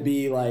gotten to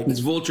be like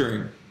it's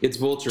vulturing. It's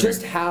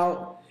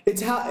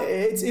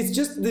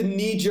just the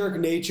knee-jerk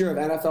nature of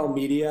NFL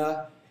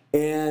media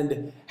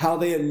and how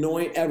they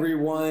anoint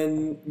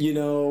everyone.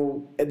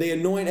 They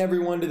anoint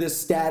everyone to this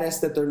status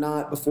that they're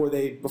not before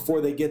they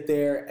get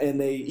there, and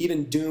they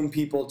even doom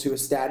people to a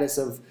status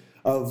of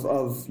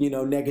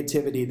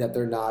negativity that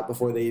they're not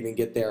before they even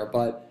get there.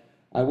 But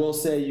I will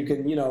say you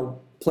can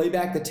play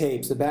back the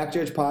tapes, the Back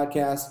Judge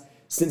podcast.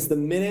 Since the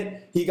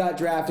minute he got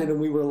drafted, and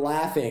we were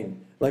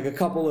laughing like a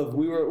couple of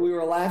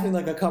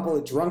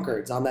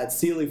drunkards on that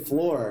Sealy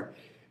floor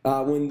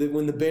when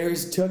the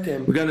Bears took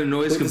him. We got a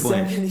noise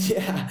complaint.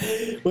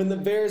 When the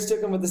Bears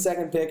took him with the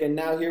second pick, and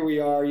now here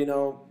we are,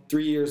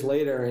 3 years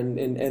later, and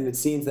it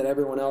seems that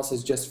everyone else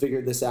has just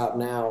figured this out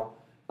now.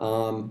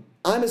 I'm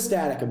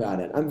ecstatic about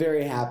it. I'm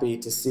very happy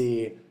to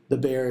see the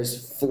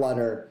Bears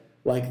flutter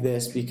like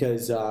this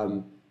because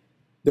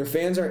their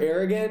fans are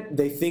arrogant.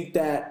 They think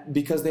that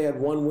because they had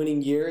one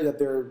winning year that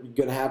they're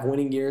going to have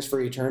winning years for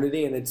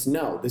eternity, and this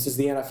is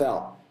the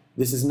NFL.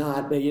 This is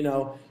not,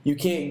 you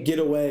can't get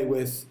away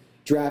with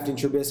drafting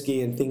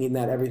Trubisky and thinking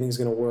that everything's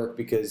going to work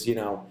because,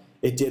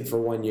 it did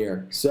for 1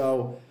 year.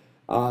 So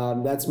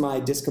that's my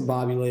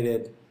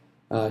discombobulated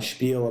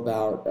spiel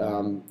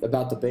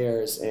about the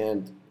Bears,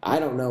 and I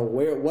don't know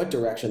what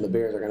direction the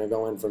Bears are going to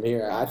go in from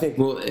here. I think.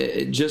 Well,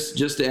 just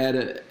to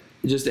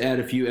add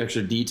a few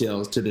extra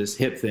details to this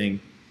hip thing.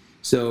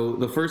 So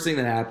the first thing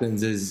that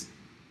happens is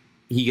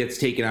he gets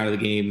taken out of the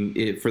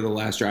game for the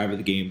last drive of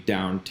the game,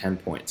 down 10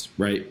 points,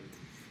 right?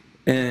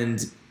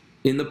 And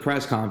in the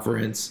press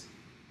conference,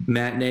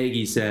 Matt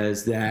Nagy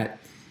says that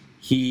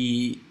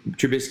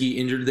Trubisky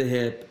injured the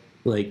hip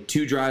like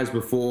 2 drives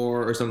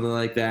before or something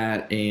like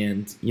that,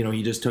 and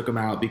he just took him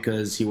out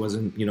because he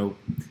wasn't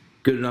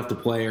good enough to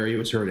play or he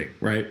was hurting,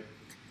 right?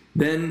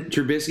 Then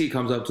Trubisky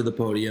comes up to the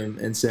podium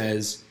and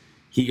says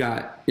he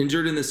got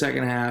injured in the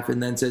second half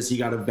and then says he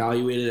got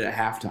evaluated at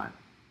halftime.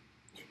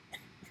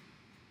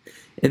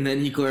 And then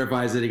he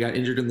clarifies that he got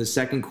injured in the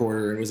second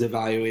quarter and was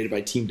evaluated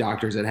by team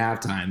doctors at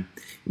halftime.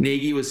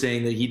 Nagy was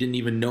saying that he didn't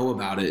even know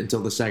about it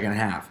until the second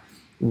half.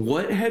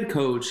 What head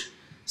coach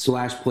 /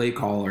 play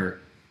caller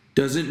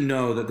doesn't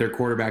know that their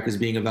quarterback is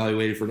being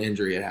evaluated for an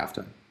injury at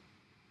halftime?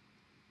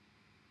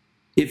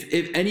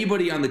 If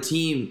anybody on the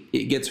team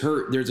gets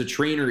hurt, there's a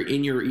trainer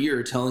in your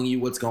ear telling you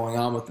what's going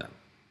on with them,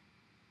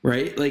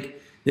 right? Like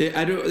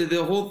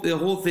the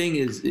whole thing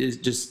is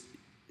just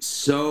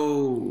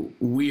so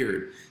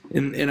weird,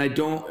 and I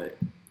don't.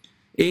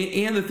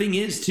 And the thing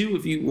is too,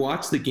 if you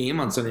watch the game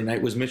on Sunday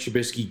night, was Mitch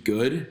Trubisky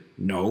good?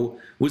 No.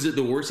 Was it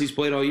the worst he's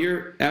played all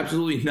year?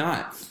 Absolutely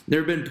not.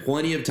 There have been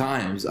plenty of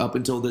times up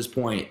until this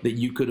point that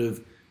you could have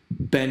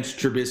benched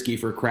Trubisky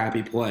for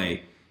crappy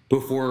play,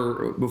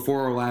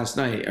 before last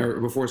night or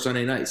before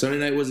Sunday night. Sunday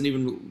night wasn't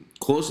even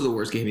close to the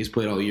worst game he's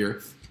played all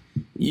year.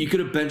 You could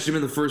have benched him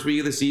in the first week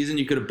of the season.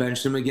 You could have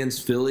benched him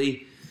against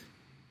Philly.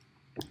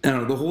 I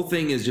don't know. The whole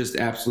thing is just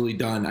absolutely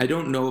done. I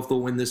don't know if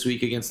they'll win this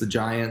week against the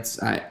Giants.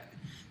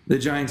 The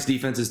Giants'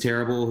 defense is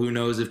terrible. Who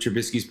knows if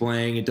Trubisky's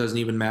playing? It doesn't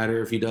even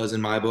matter if he does in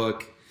my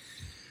book.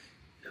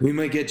 We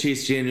might get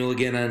Chase Daniel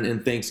again on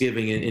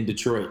Thanksgiving in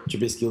Detroit.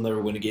 Trubisky will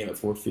never win a game at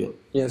Ford Field.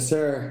 Yes,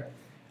 sir.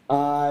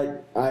 I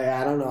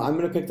don't know. I'm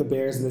going to pick the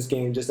Bears in this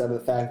game just out of the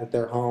fact that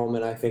they're home,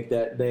 and I think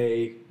that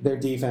their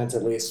defense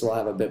at least will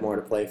have a bit more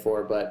to play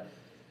for. But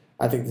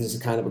I think this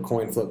is kind of a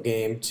coin flip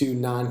game. Two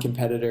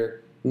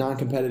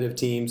non-competitive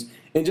teams.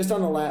 And just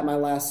on my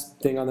last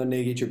thing on the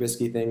Nagy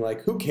Trubisky thing,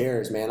 like, who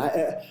cares, man?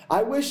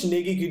 I wish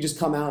Nagy could just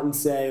come out and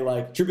say,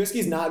 like,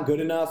 Trubisky's not good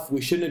enough.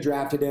 We shouldn't have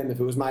drafted him. If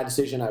it was my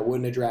decision, I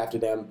wouldn't have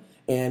drafted him,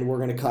 and we're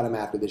going to cut him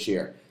after this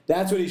year.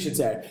 That's what he should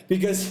say,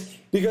 because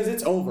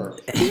it's over.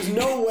 There's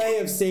no way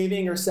of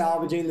saving or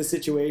salvaging the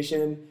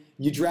situation.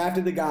 You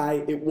drafted the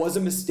guy. It was a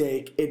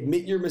mistake.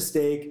 Admit your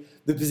mistake.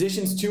 The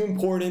position's too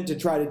important to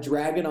try to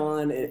drag it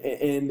on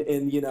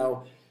and you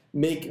know,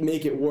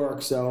 make it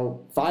work.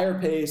 So fire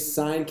Pace,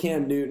 sign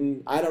Cam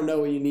Newton. I don't know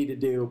what you need to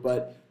do,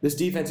 but this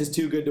defense is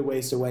too good to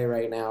waste away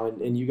right now,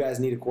 and you guys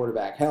need a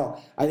quarterback.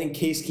 Hell, I think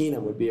Case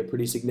Keenum would be a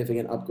pretty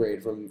significant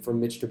upgrade from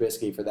Mitch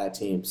Trubisky for that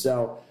team.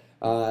 So,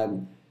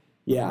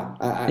 yeah,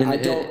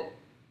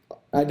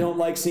 I don't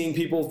like seeing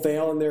people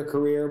fail in their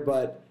career,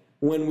 but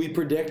when we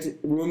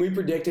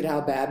predicted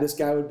how bad this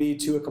guy would be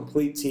to a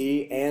complete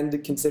T,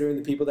 and considering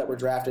the people that were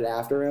drafted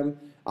after him,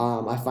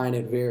 I find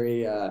it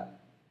very,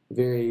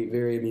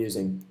 very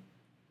amusing.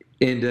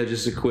 And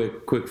just a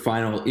quick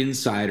final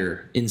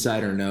insider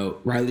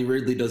note: Riley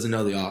Ridley doesn't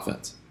know the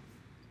offense.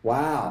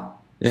 Wow.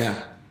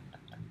 Yeah.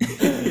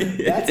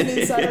 That's an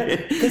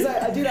insider. Because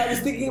I was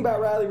thinking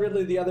about Riley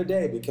Ridley the other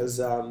day because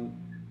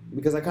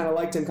I kind of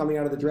liked him coming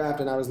out of the draft,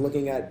 and I was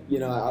looking at,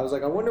 I was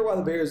like, I wonder why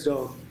the Bears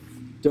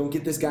don't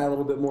get this guy a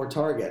little bit more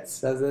targets.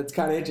 That's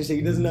kind of interesting.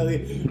 He doesn't know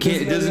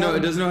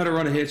doesn't know how to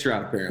run a hitch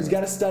route. Apparently, he's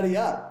got to study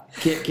up.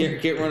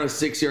 Can't run a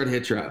 6-yard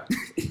hitch route.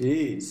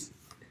 Jeez.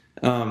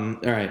 All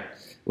right,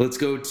 let's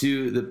go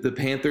to the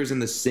Panthers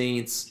and the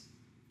Saints.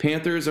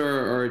 Panthers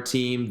are a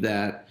team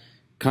that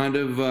kind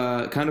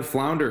of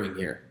floundering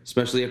here,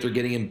 especially after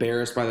getting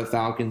embarrassed by the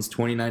Falcons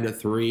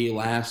 29-3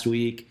 last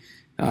week.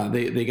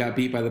 They got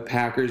beat by the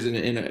Packers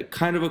in a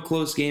kind of a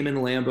close game in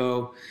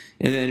Lambeau.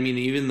 And then, I mean,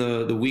 even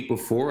the week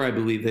before, I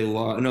believe they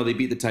lost. No, they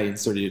beat the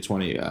Titans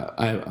 30-20.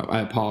 I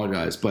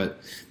apologize. But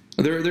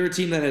they're a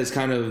team that has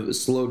kind of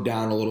slowed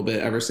down a little bit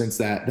ever since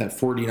that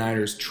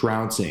 49ers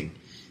trouncing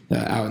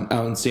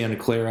out in Santa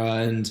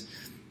Clara. And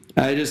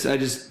I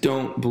just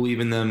don't believe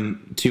in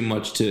them too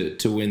much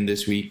to win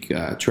this week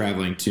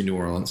traveling to New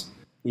Orleans.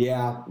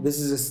 Yeah, this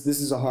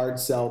is a hard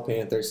sell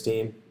Panthers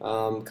team.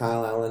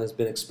 Kyle Allen has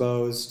been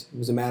exposed. It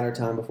was a matter of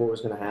time before it was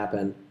going to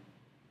happen.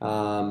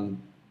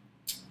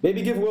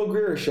 Maybe give Will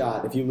Grier a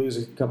shot if you lose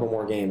a couple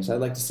more games.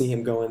 I'd like to see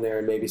him go in there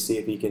and maybe see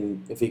if he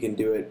can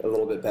do it a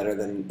little bit better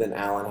than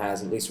Allen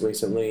has, at least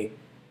recently.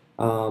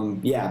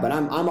 Yeah, but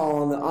I'm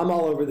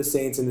all over the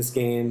Saints in this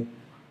game.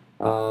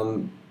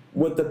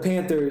 With the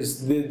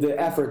Panthers, the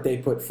effort they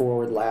put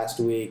forward last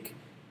week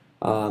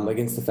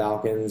against the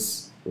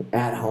Falcons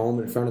at home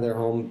in front of their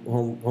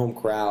home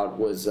crowd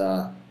was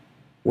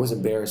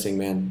embarrassing,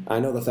 man.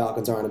 I know the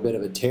Falcons are on a bit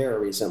of a tear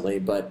recently,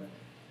 but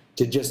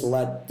to just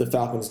let the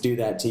Falcons do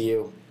that to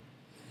you,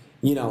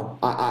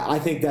 I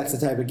think that's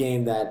the type of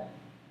game that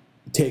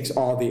takes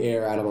all the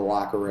air out of the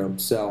locker room.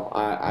 So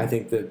I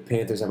think the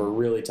Panthers have a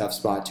really tough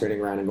spot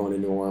turning around and going to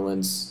New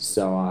Orleans.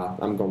 So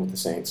I'm going with the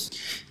Saints.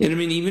 And I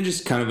mean, even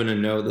just kind of in a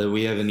note that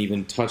we haven't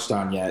even touched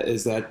on yet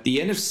is that the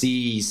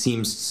NFC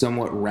seems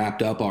somewhat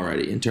wrapped up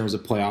already in terms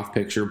of playoff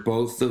picture.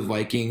 Both the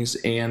Vikings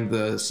and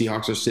the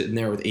Seahawks are sitting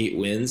there with 8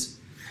 wins.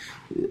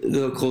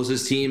 The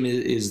closest team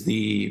is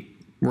the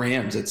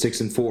Rams at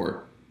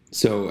 6-4.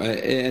 So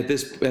at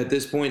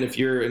this point, if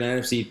you're an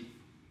NFC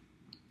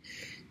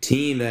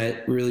team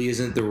that really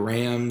isn't the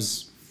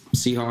Rams,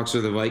 Seahawks,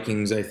 or the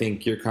Vikings, I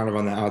think you're kind of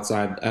on the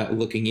outside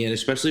looking in,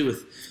 especially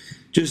with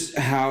just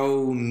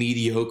how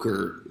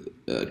mediocre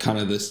kind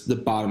of the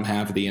bottom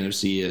half of the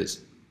NFC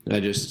is.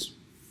 I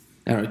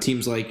don't know,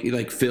 teams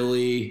like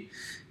Philly,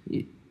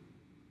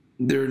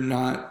 they're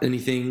not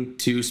anything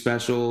too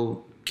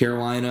special.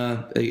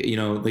 Carolina,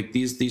 like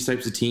these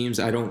types of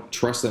teams, I don't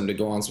trust them to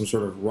go on some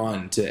sort of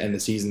run to end the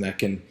season that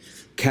can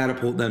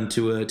catapult them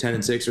to a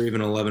 10-6 or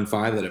even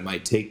 11-5 that it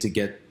might take to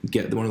get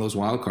one of those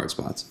wild card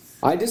spots.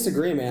 I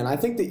disagree, man. I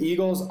think the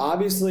Eagles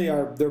obviously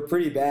they're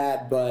pretty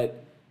bad,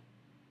 but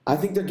I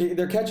think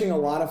they're catching a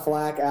lot of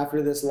flack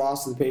after this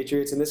loss to the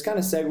Patriots, and this kind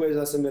of segues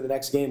us into the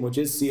next game, which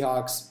is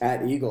Seahawks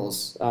at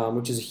Eagles,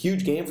 which is a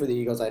huge game for the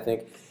Eagles, I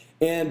think.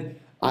 And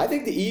I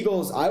think the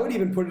Eagles, I would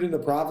even put it in the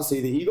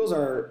prophecy, the Eagles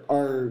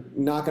are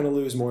not going to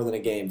lose more than a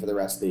game for the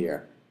rest of the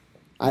year.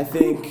 I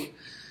think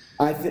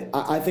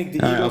the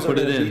Eagles are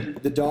going to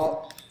beat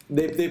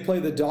They play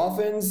the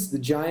Dolphins, the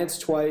Giants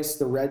twice,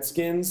 the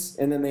Redskins,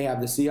 and then they have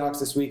the Seahawks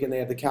this week, and they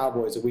have the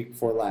Cowboys a week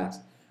before last.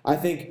 I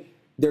think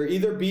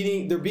they're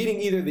beating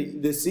either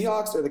the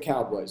Seahawks or the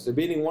Cowboys. They're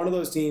beating one of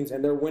those teams,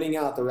 and they're winning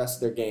out the rest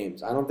of their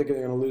games. I don't think they're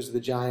going to lose to the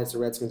Giants, the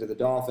Redskins, or the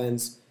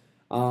Dolphins.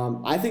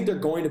 I think they're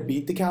going to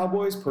beat the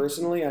Cowboys,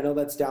 personally. I know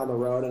that's down the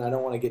road, and I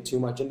don't want to get too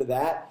much into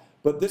that.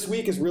 But this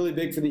week is really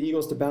big for the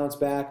Eagles to bounce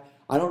back.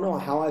 I don't know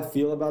how I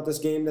feel about this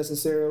game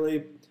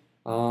necessarily.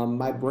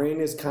 My brain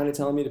is kind of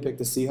telling me to pick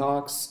the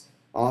Seahawks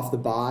off the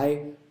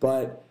bye.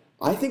 But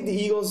I think the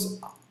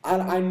Eagles,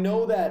 I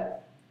know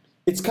that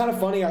it's kind of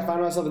funny I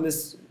find myself in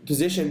this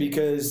position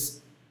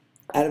because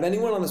out of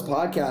anyone on this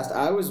podcast,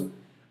 I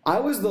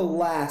was the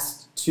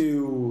last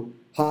to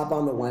hop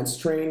on the Wentz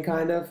train,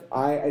 kind of.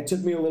 It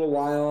took me a little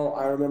while.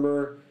 I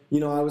remember,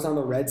 I was on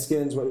the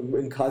Redskins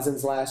in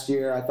Cousins last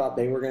year. I thought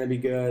they were going to be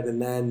good,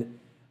 and then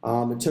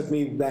it took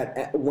me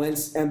that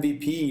Wentz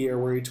MVP year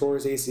where he tore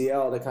his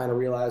ACL to kind of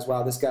realize,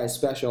 wow, this guy's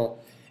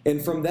special.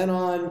 And from then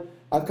on,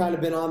 I've kind of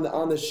been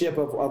on the ship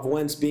of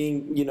Wentz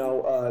being,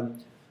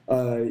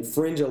 a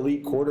fringe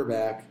elite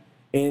quarterback,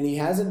 and he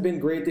hasn't been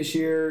great this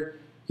year.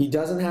 He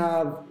doesn't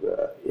have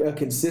a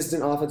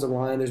consistent offensive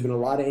line. There's been a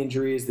lot of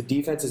injuries. The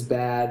defense is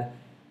bad.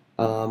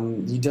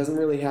 He doesn't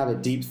really have a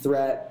deep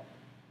threat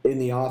in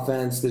the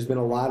offense. There's been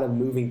a lot of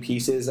moving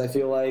pieces, I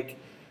feel like.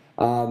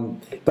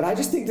 But I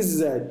just think this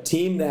is a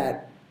team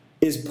that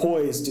is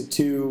poised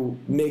to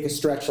make a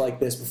stretch like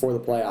this before the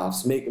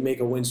playoffs, make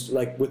a win,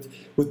 like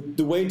with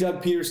the way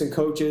Doug Peterson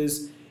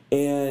coaches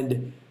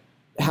and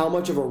how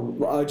much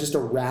of just a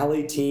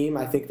rally team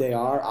I think they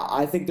are.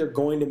 I think they're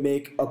going to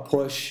make a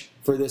push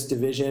for this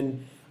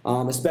division,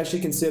 especially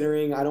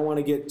considering, I don't want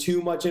to get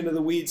too much into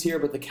the weeds here,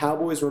 but the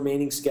Cowboys'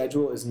 remaining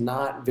schedule is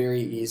not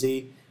very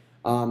easy.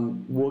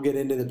 We'll get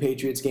into the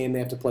Patriots game they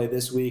have to play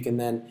this week, and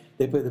then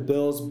they play the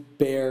Bills,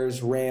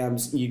 Bears,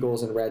 Rams,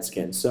 Eagles, and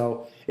Redskins.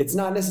 So it's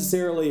not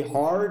necessarily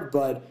hard,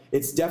 but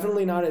it's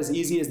definitely not as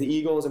easy as the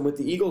Eagles. And with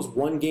the Eagles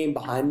one game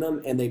behind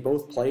them and they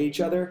both play each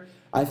other,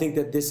 I think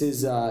that this is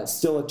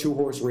still a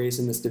two-horse race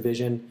in this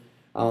division.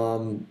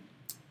 And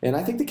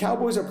I think the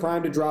Cowboys are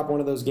primed to drop one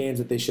of those games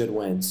that they should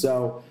win.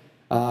 So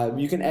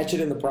you can etch it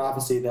in the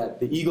prophecy that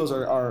the Eagles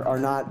are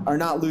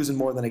not losing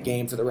more than a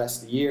game for the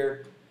rest of the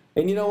year.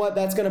 And you know what?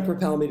 That's going to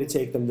propel me to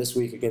take them this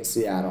week against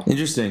Seattle.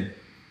 Interesting.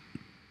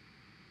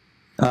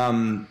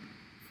 I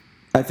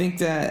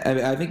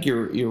think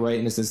you're right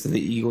in the sense that the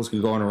Eagles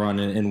could go on a run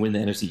and win the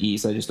NFC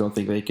East. I just don't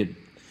think they could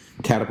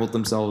catapult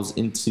themselves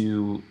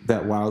into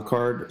that wild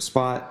card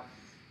spot.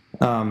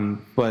 But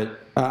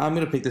I'm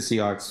going to pick the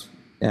Seahawks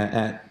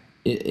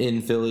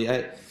in Philly.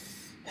 The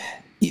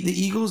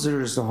Eagles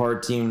are just a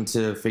hard team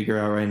to figure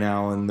out right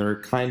now, and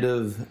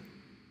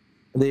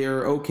they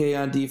are okay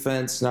on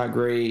defense, not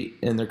great,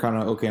 and they're kind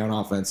of okay on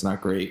offense,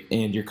 not great.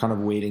 And you're kind of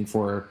waiting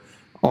for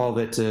all of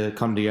it to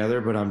come together,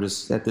 but I'm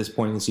just, at this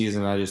point in the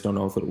season, I just don't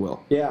know if it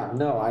will. Yeah,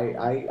 no,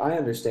 I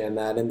understand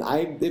that. And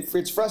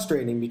it's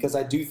frustrating because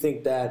I do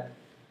think that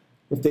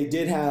if they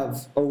did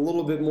have a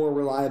little bit more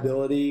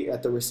reliability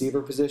at the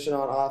receiver position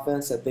on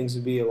offense, that things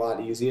would be a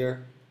lot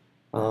easier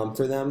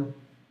for them.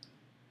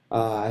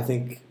 I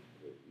think,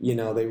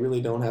 they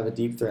really don't have a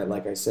deep threat,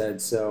 like I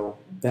said. So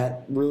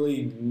that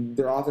really,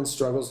 their offense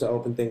struggles to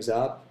open things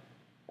up.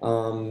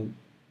 And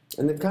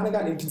they've kind of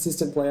got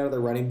inconsistent play out of their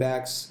running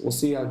backs. We'll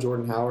see how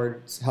Jordan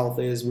Howard's health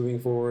is moving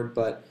forward.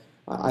 But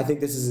I think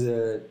this is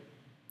a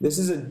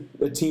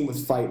team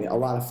with fight, a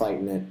lot of fight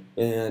in it.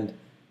 And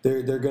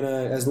they're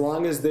gonna, as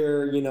long as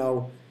they're, as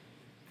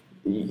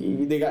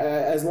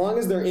long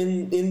as they're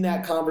in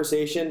that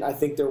conversation, I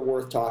think they're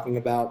worth talking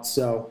about.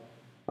 So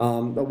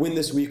a win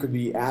this week would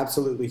be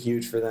absolutely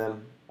huge for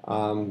them.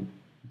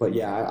 But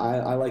yeah,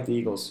 I like the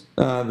Eagles.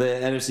 The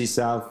NFC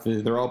South,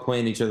 they're all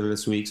playing each other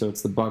this week, so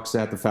it's the Bucs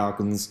at the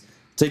Falcons.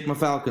 Take my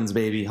Falcons,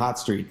 baby, hot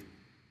streak.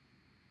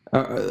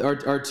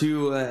 Our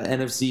two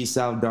NFC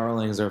South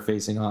darlings are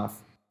facing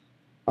off.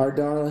 Our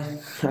darling,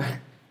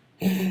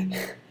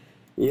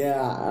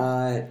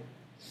 yeah,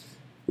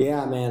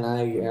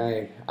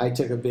 man. I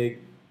took a big.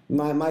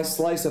 My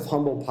slice of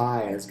humble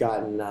pie has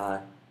gotten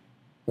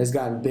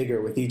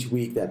bigger with each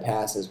week that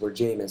passes, where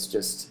Jameis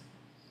just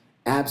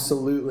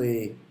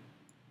absolutely.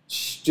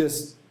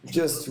 Just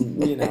there's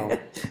no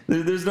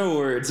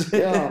words.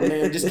 Oh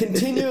man, just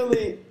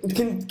continually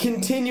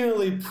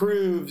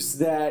proves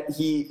that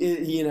he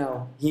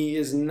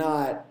is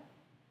not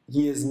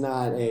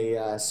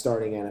a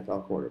starting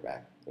NFL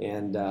quarterback,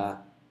 and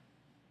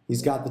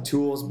he's got the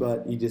tools,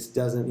 but he just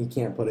doesn't. He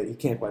can't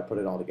quite put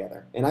it all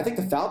together. And I think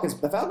the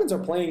Falcons are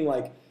playing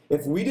like,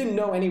 if we didn't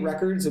know any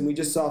records and we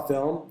just saw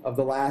film of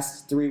the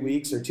last 3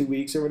 weeks or 2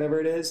 weeks or whatever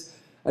it is,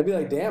 I'd be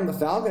like, damn, the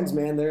Falcons,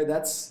 man,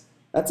 that's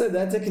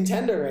a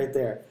contender right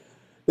there.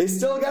 They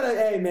still got to,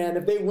 hey, man,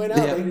 if they win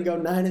out, they can go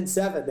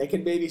 9-7. They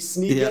can maybe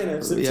sneak in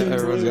if some teams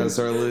everyone's got to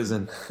start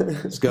losing.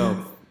 Let's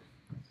go.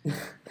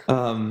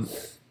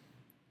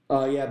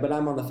 Yeah, but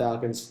I'm on the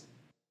Falcons.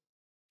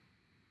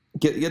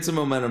 Get some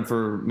momentum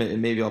for,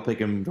 maybe I'll pick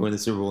him to win the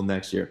Super Bowl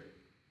next year.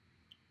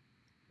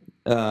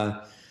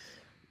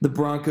 The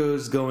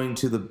Broncos going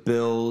to the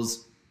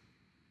Bills.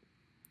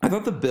 I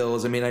thought the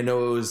Bills, I mean, I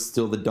know it was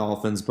still the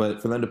Dolphins,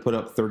 but for them to put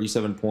up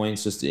 37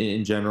 points just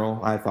in general,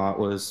 I thought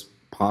was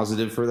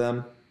positive for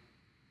them.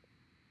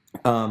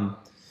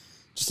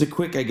 Just a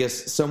quick, I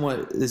guess,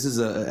 this is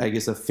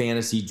a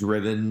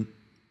fantasy-driven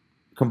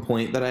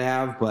complaint that I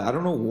have, but I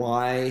don't know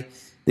why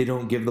they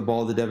don't give the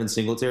ball to Devin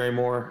Singletary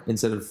more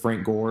instead of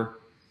Frank Gore.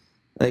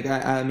 Like,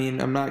 I mean,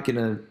 I'm not going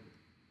to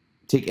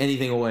take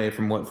anything away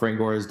from what Frank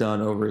Gore has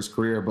done over his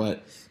career,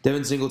 but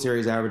Devin Singletary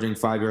is averaging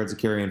 5 yards a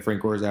carry, and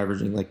Frank Gore is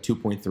averaging like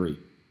 2.3.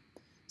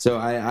 So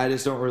I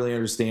just don't really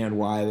understand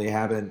why they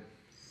haven't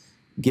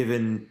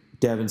given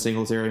Devin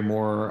Singletary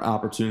more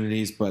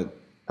opportunities, but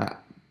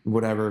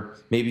whatever.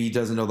 Maybe he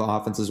doesn't know the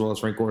offense as well as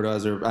Frank Gore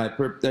does, or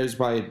there's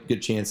probably a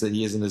good chance that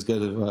he isn't as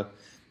good of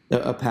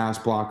a pass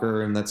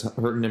blocker, and that's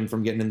hurting him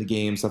from getting in the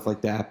game, stuff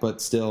like that.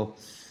 But still,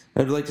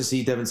 I'd like to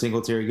see Devin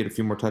Singletary get a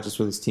few more touches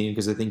for this team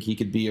because I think he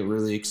could be a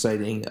really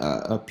exciting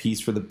piece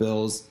for the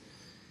Bills.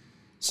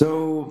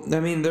 So, I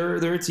mean, they're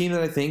a team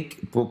that I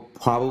think will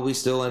probably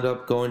still end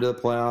up going to the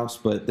playoffs,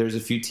 but there's a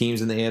few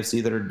teams in the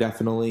AFC that are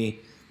definitely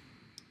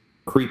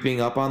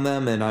creeping up on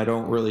them, and I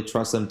don't really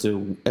trust them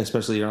to, I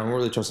don't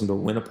really trust them to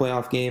win a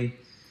playoff game.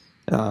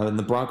 And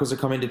the Broncos are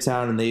coming to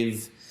town, and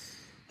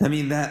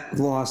that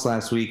loss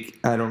last week,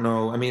 I don't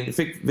know. I mean,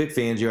 Vic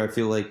Fangio, I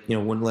feel like,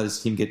 wouldn't let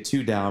his team get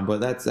too down,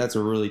 but that's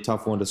a really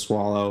tough one to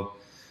swallow.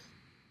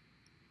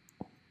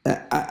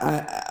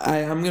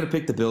 I'm going to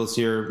pick the Bills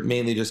here,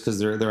 mainly just because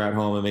they're at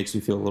home. It makes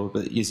me feel a little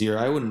bit easier.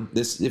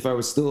 If I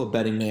was still a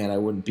betting man, I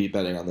wouldn't be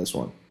betting on this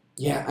one.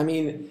 Yeah, I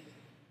mean,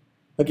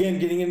 again,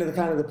 getting into the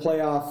kind of the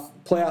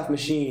playoff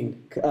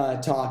machine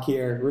talk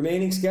here.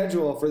 Remaining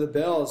schedule for the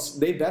Bills,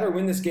 they better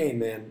win this game,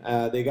 man.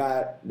 They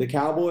got the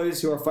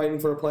Cowboys, who are fighting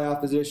for a playoff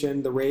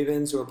position, the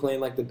Ravens, who are playing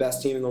like the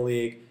best team in the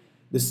league,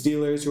 the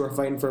Steelers, who are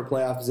fighting for a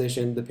playoff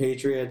position, the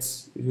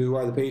Patriots, who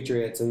are the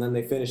Patriots, and then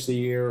they finish the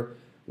year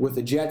with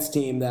the Jets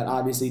team that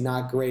obviously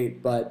not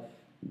great, but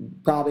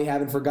probably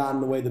haven't forgotten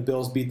the way the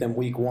Bills beat them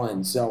week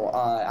 1. So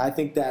I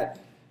think that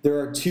there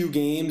are 2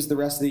 games the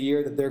rest of the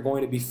year that they're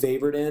going to be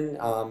favored in,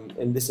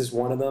 and this is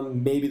one of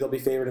them. Maybe they'll be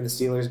favored in the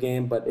Steelers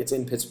game, but it's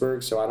in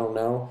Pittsburgh, so I don't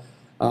know.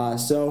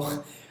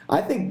 So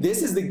I think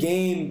this is the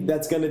game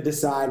that's going to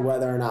decide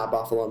whether or not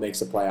Buffalo makes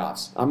the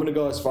playoffs. I'm going to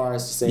go as far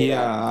as to say that.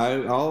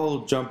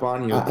 I'll jump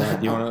on you with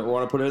that. You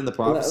want to put it in the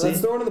prophecy?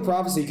 Let's throw it in the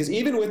prophecy, because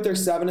even with their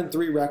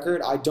 7-3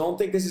 record, I don't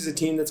think this is a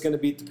team that's going to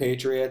beat the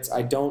Patriots.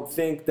 I don't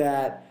think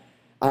that.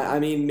 I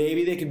mean,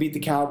 maybe they could beat the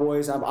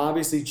Cowboys. I'm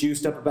obviously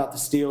juiced up about the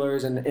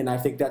Steelers, and I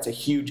think that's a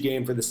huge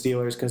game for the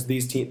Steelers because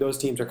those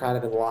teams are kind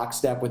of in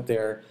lockstep with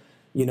their,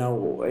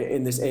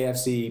 in this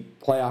AFC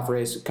playoff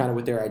race, kind of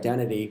with their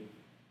identity.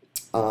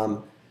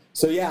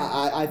 So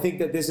yeah, I think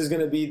that this is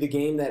going to be the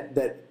game that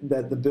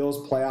the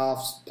Bills'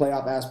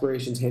 playoff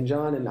aspirations hinge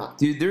on, and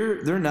dude,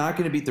 they're not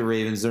going to beat the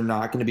Ravens. They're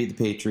not going to beat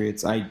the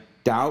Patriots. I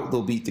doubt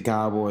they'll beat the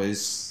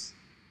Cowboys,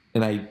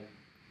 and I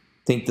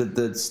think that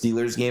the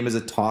Steelers game is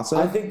a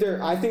toss-up. I think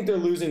they're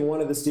losing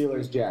one of the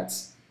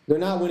Steelers-Jets. They're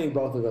not winning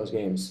both of those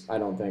games. I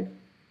don't think.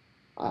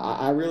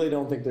 I really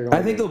don't think they're going.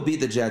 I think they'll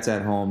beat the Jets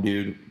at home,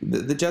 dude.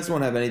 The Jets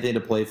won't have anything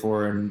to play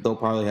for, and they'll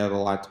probably have a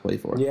lot to play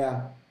for.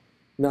 Yeah.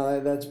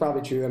 No, that's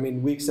probably true. I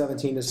mean, Week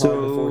 17 is hard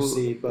to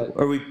foresee, but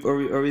are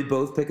we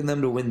both picking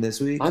them to win this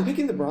week? I'm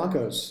picking the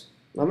Broncos.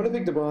 I'm going to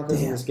pick the Broncos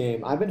in this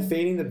game. I've been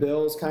fading the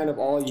Bills kind of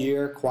all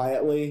year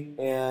quietly,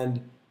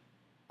 and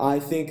I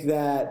think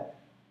that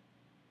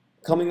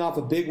coming off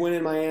a big win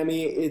in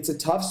Miami, it's a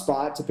tough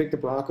spot to pick the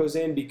Broncos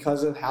in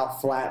because of how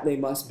flat they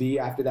must be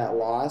after that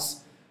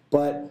loss.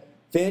 But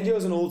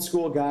Fangio's an old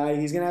school guy.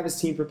 He's going to have his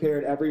team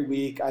prepared every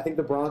week. I think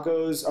the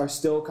Broncos are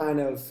still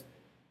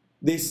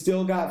they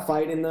still got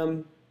fight in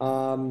them.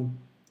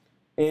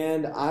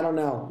 And I don't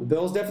know. The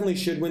Bills definitely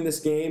should win this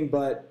game,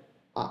 but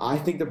I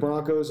think the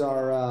Broncos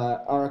are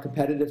a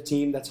competitive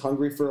team that's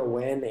hungry for a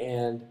win,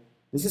 and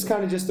this is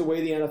kind of just the way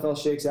the NFL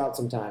shakes out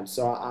sometimes.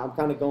 So I'm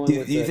kind of going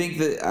with Do you think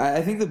that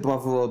I think the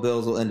Buffalo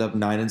Bills will end up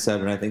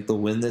 9-7. I think they'll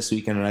win this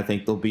weekend, and I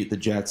think they'll beat the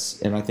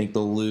Jets, and I think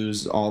they'll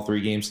lose all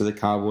 3 games to the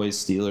Cowboys,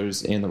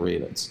 Steelers, and the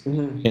Ravens,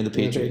 and the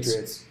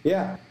Patriots.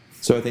 Yeah.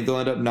 So I think they'll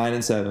end up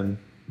 9-7.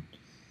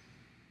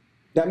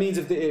 That means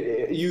if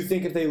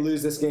they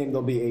lose this game,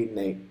 they'll be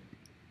 8-8,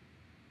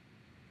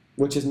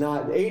 which is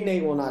not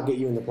 8-8 will not get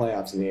you in the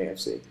playoffs in the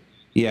AFC.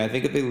 Yeah, I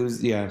think if they lose,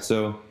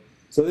 So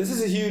this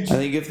is a huge. I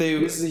think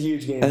this is a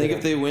huge game. I think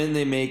if they win,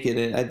 they make it.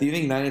 Do you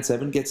think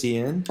 9-7 gets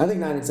you in? I think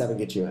 9-7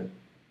 gets you in.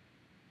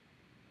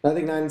 I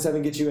think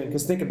 9-7 gets you in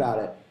because think about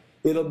it.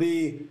 It'll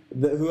be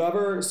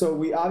whoever. So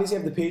we obviously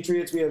have the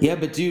Patriots.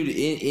 But dude,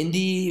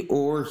 Indy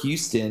or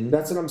Houston.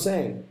 That's what I'm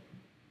saying.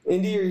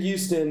 Indy or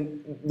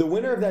Houston, the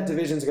winner of that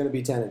division is going to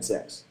be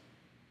 10-6.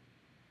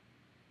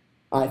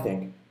 I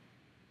think,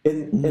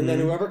 and then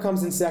whoever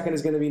comes in second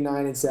is going to be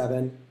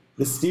 9-7.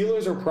 The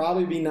Steelers will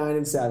probably be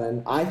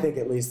 9-7. I think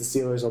at least the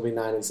Steelers will be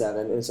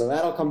 9-7, and so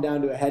that'll come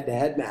down to a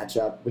head-to-head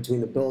matchup between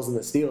the Bills and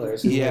the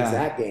Steelers. Who wins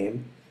that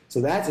game? So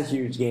that's a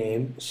huge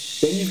game.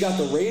 Then you've got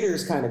the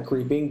Raiders kind of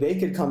creeping. They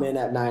could come in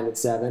at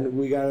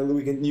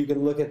 9-7. You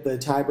can look at the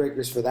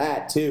tiebreakers for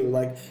that too.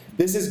 Like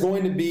this is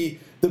going to be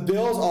the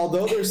Bills.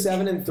 Although they're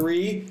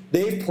 7-3,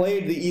 they've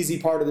played the easy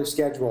part of their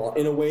schedule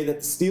in a way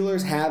that the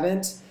Steelers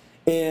haven't,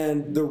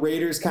 and the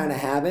Raiders kind of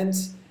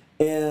haven't,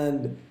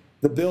 and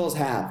the Bills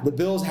have. The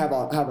Bills have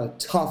a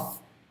tough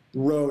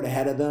road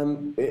ahead of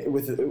them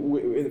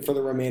for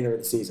the remainder of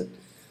the season.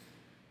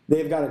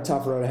 They've got a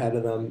tough road ahead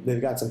of them.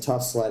 They've got some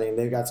tough sledding.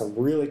 They've got some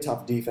really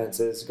tough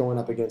defenses going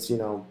up against,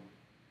 the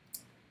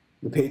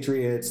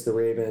Patriots, the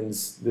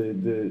Ravens,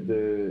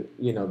 the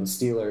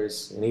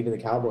Steelers, and even the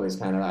Cowboys.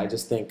 Kind of, I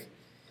just think.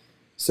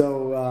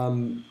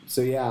 So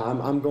yeah,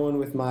 I'm going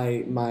with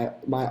my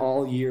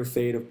all year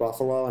fade of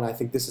Buffalo, and I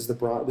think this is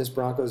this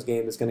Broncos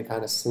game is going to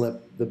kind of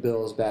slip the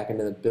Bills back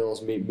into the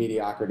Bills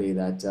mediocrity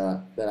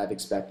that I've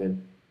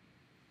expected.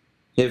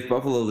 If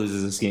Buffalo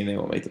loses this game, they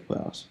won't make the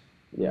playoffs.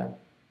 Yeah.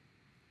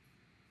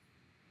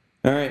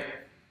 All right,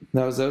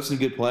 that was some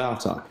good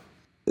playoff talk.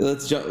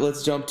 Let's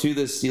jump to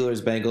the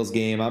Steelers-Bengals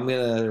game. I'm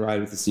gonna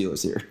ride with the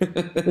Steelers here.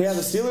 Yeah,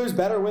 the Steelers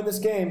better win this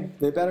game.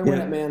 They better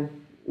win it, man.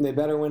 They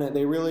better win it.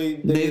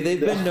 They've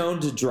been known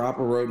to drop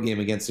a road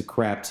game against a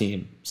crap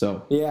team.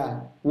 So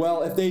yeah,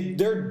 well,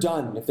 they're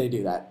done if they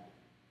do that.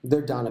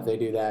 They're done if they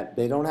do that.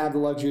 They don't have the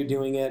luxury of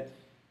doing it.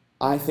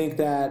 I think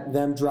that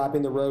them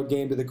dropping the road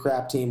game to the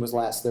crap team was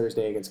last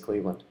Thursday against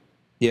Cleveland.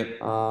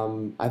 Yep.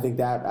 I think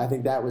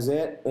that was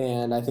it,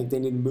 and I think they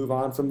need to move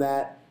on from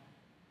that.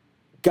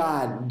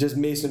 God, does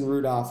Mason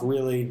Rudolph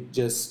really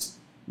just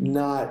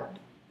not?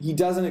 He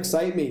doesn't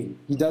excite me.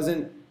 He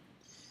doesn't.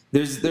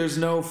 There's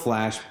no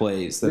flash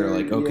plays that are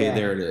like, okay, yeah.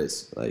 there it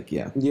is. Like,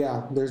 yeah.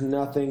 Yeah, there's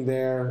nothing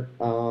there.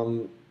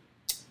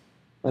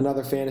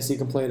 Another fantasy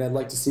complaint. I'd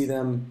like to see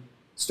them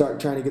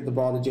start trying to get the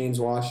ball to James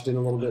Washington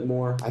a little bit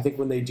more. I think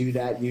when they do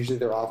that, usually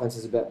their offense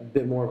is a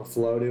bit more of a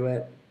flow to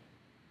it.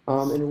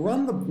 And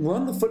run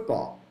the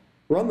football,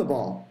 run the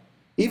ball.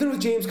 Even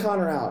with James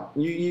Conner out,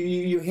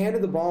 you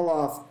handed the ball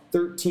off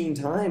 13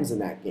 times in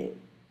that game.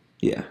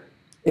 Yeah.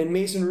 And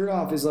Mason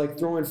Rudolph is like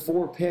throwing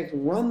 4 picks.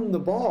 Run the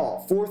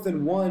ball. 4th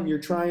and 1. You're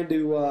trying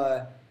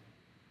to.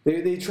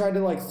 They tried to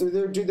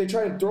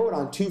throw it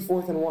on 2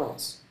 4th and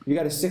 1s. You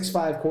got a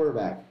 6'5"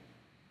 quarterback.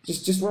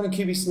 Just run a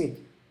QB sneak.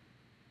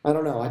 I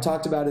don't know. I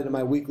talked about it in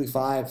my weekly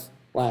 5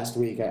 last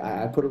week.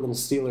 I put a little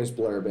Steelers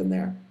blurb in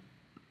there.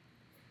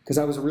 Because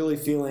I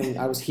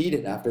was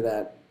heated after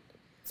that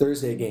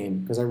Thursday game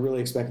because I really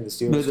expected the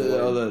Steelers to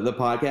win. The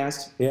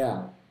podcast?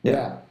 Yeah.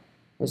 I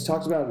just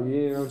talked about,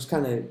 just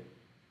kind of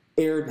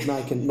aired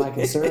my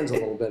concerns a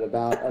little bit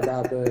about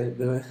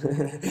the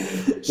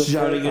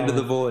shouting into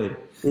the void.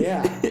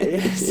 Yeah,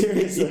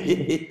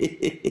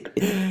 seriously.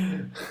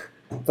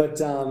 But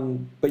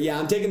yeah,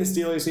 I'm taking the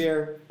Steelers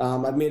here.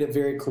 I've made it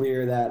very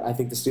clear that I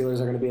think the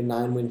Steelers are going to be a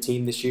 9-win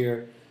team this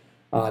year.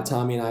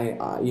 Tommy and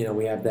I,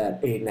 we have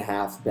that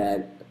 8.5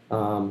 bet.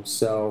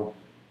 So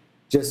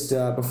just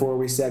before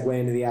we segue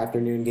into the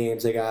afternoon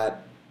games, I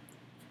got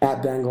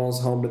at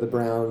Bengals, home to the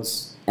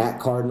Browns, at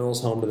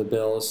Cardinals, home to the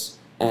Bills,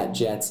 at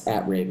Jets,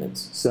 at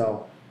Ravens.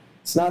 So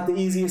it's not the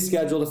easiest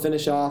schedule to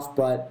finish off,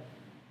 but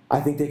I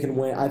think they can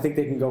win. I think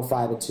they can go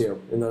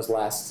 5-2 in those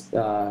last,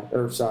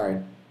 4-2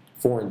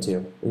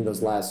 in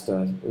those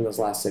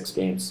last 6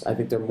 games. I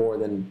think they're more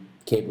than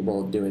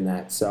capable of doing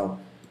that. So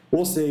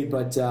we'll see,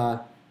 but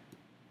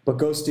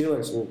go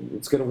Steelers.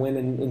 It's going to win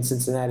in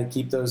Cincinnati.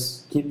 Keep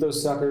those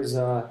suckers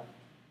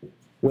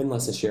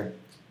winless this year.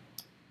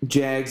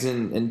 Jags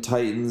and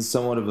Titans,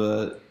 somewhat of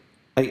a,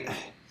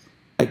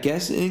 I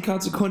guess,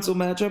 inconsequential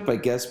matchup. I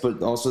guess,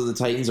 but also the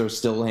Titans are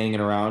still hanging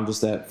around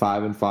just at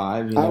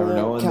 5-5. You never know.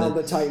 I won't count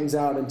the Titans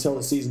out until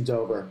the season's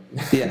over.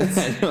 Yeah,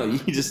 I know. You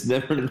just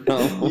never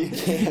know. You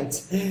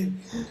can't.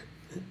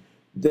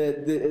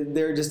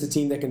 They're just a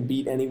team that can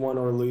beat anyone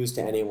or lose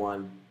to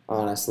anyone.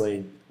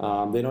 Honestly,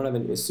 they don't have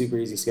a super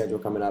easy schedule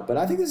coming up, but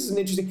I think this is an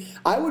interesting.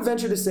 I would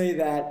venture to say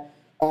that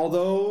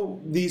although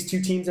these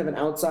two teams have an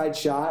outside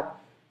shot,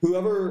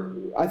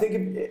 I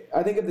think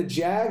if the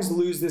Jags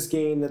lose this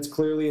game, that's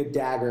clearly a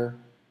dagger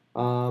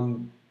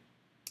to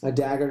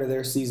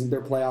their season,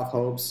 their playoff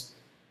hopes,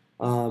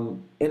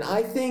 and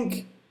I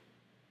think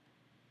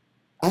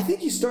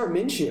you start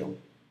Minshew.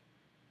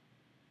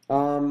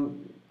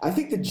 I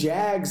think the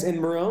Jags, and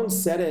Marone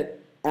said it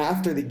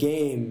after the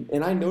game,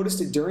 and I noticed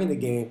it during the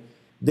game,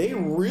 they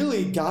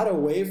really got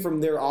away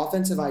from their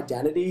offensive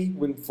identity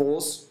when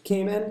Foles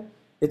came in.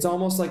 It's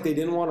almost like they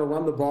didn't want to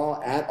run the ball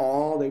at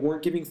all. They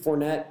weren't giving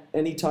Fournette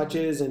any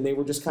touches, and they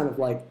were just kind of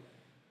like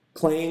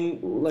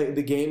playing like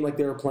the game like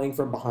they were playing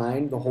from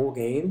behind the whole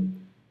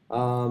game.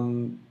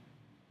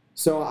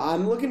 So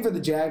I'm looking for the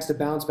Jags to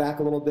bounce back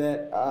a little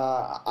bit.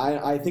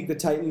 I think the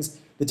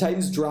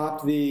Titans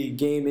dropped the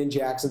game in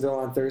Jacksonville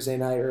on Thursday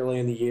night early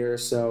in the year,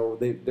 so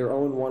they're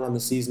 0-1 on the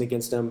season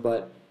against them.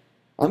 But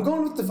I'm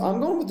going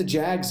with the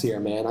Jags here,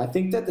 man. I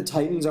think that the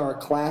Titans are a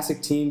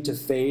classic team to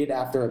fade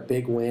after a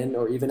big win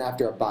or even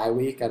after a bye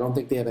week. I don't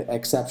think they have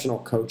exceptional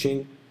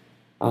coaching.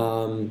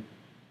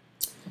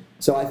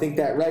 So I think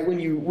that right when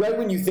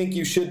you think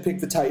you should pick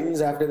the Titans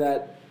after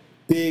that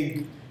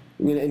big,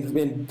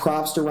 and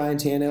props to Ryan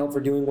Tannehill for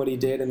doing what he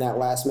did in that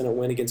last-minute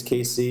win against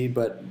KC,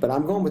 but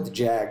I'm going with the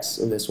Jags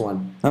in this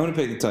one. I'm going to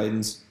pick the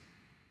Titans.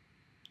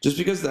 Just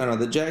because, I don't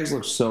know, the Jags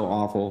look so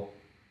awful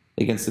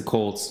against the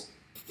Colts.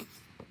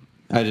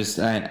 That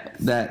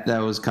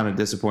was kind of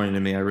disappointing to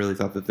me. I really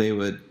thought that they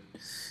would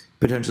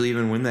potentially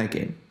even win that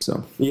game.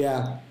 So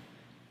yeah,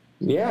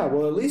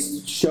 well, at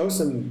least show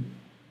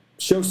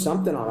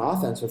something on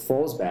offense with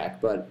Foles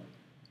back, but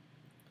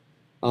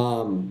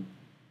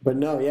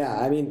no, yeah.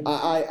 I mean,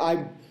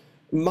 I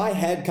my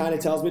head kind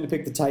of tells me to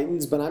pick the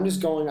Titans, but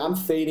I'm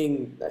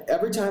fading.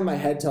 Every time my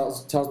head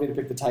tells me to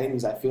pick the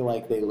Titans, I feel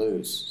like they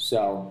lose.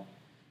 So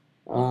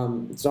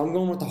I'm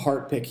going with the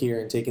heart pick here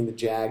and taking the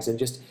Jags, and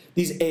just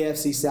these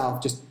AFC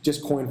South,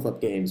 just coin flip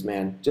games,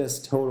 man.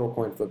 Just total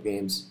coin flip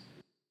games.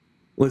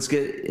 Let's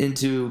get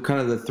into kind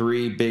of the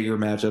three bigger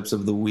matchups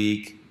of the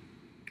week.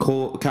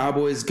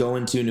 Cowboys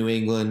going to New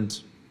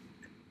England.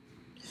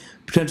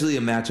 Potentially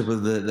a matchup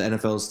of the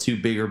NFL's two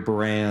bigger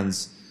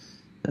brands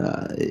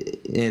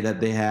that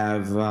they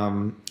have.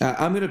 I'm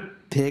going to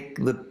pick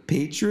the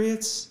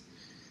Patriots,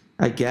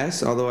 I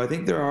guess, although I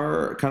think there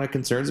are kind of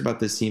concerns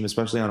about this team,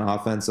 especially on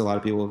offense. A lot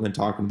of people have been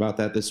talking about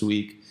that this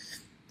week.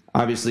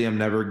 Obviously, I'm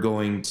never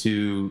going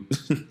to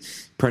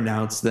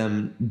pronounce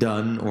them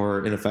done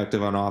or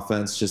ineffective on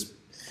offense just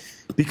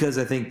because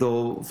I think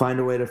they'll find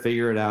a way to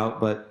figure it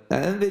out. But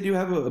they do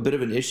have a bit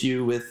of an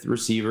issue with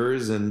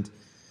receivers, and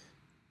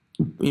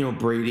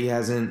Brady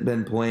hasn't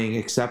been playing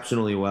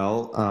exceptionally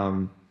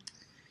well.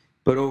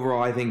 But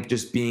overall, I think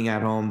just being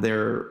at home,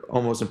 they're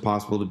almost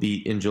impossible to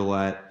beat in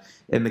Gillette,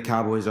 and the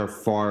Cowboys are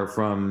far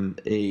from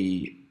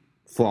a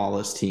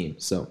flawless team.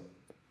 So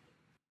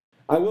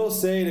I will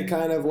say, to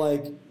kind of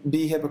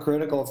be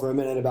hypocritical for a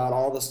minute about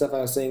all the stuff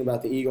I was saying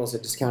about the Eagles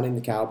and discounting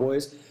the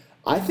Cowboys,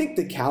 I think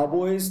the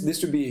Cowboys,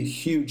 this would be a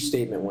huge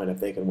statement win if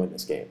they can win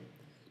this game.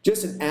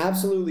 Just an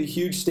absolutely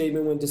huge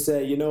statement win to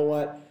say, you know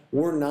what,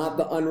 we're not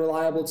the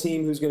unreliable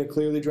team who's going to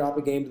clearly drop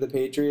a game to the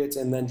Patriots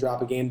and then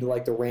drop a game to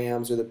the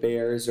Rams or the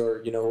Bears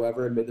or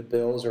whoever, the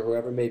Bills or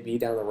whoever it may be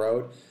down the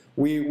road.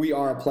 We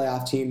are a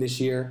playoff team this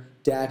year.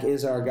 Dak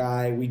is our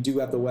guy. We do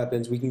have the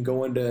weapons. We can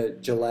go into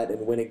Gillette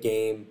and win a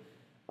game.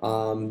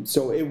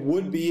 So it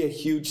would be a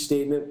huge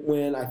statement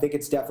win. I think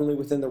it's definitely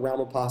within the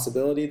realm of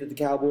possibility that the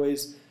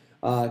Cowboys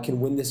can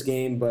win this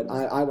game, but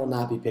I will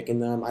not be picking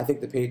them. I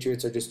think the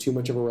Patriots are just too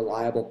much of a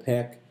reliable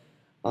pick.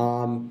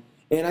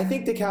 And I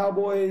think the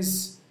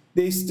Cowboys,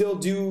 they still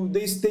do.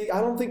 I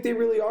don't think they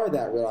really are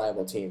that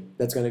reliable team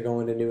that's going to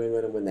go into New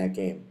England and win that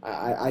game.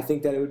 I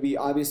think that it would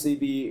obviously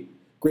be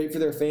great for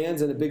their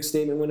fans and a big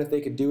statement win if they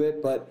could do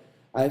it, but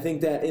I think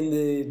that in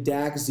the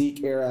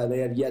Dak-Zeke era, they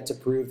have yet to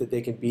prove that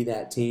they can be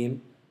that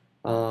team.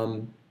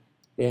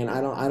 And I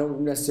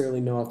don't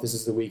necessarily know if this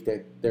is the week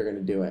that they're going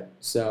to do it.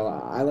 So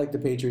I like the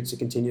Patriots to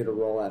continue to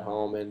roll at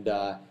home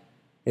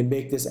and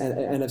make this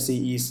NFC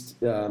East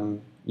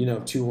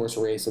two-horse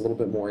race a little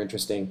bit more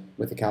interesting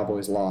with the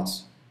Cowboys'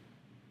 loss.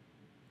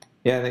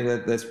 Yeah, I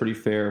think that's pretty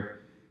fair.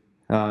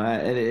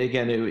 And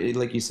again,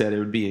 like you said, it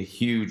would be a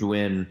huge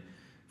win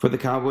for the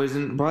Cowboys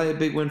and probably a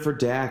big win for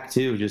Dak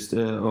too, just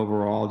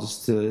overall,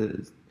 just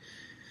to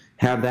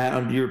have that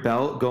under your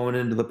belt going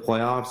into the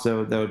playoffs.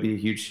 So that would be a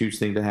huge, huge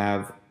thing to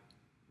have.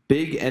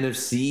 Big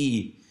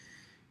NFC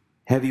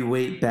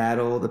heavyweight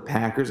battle. The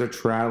Packers are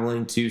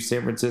traveling to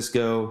San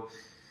Francisco.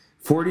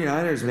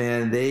 49ers,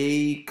 man,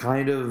 they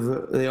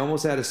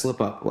almost had a slip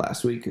up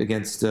last week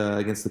against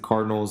the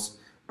Cardinals.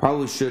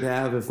 Probably should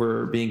have, if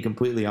we're being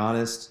completely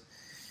honest.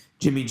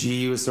 Jimmy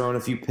G was throwing a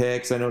few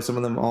picks. I know some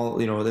of them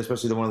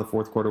especially the one in the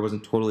fourth quarter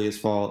wasn't totally his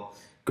fault,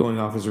 going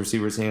off his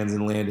receiver's hands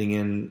and landing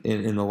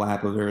in the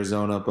lap of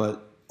Arizona.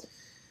 But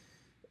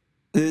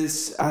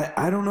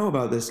I don't know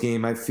about this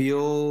game. I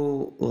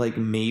feel like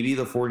maybe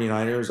the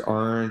 49ers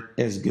aren't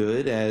as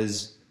good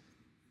as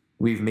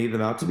we've made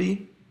them out to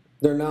be.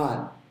 They're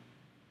not.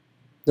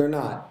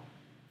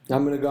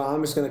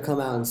 I'm just gonna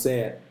come out and say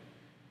it.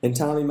 And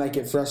Tommy might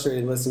get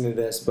frustrated listening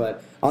to this,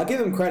 but I'll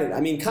give him credit.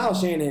 I mean, Kyle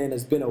Shanahan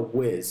has been a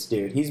whiz,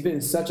 dude. He's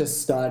been such a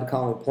stud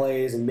calling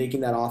plays and making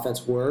that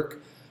offense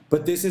work.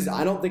 But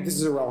I don't think this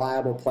is a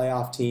reliable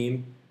playoff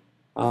team.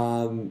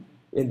 And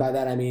by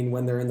that I mean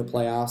when they're in the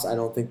playoffs, I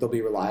don't think they'll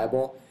be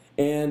reliable.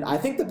 And I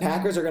think the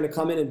Packers are going to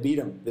come in and beat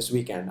them this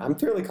weekend. I'm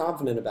fairly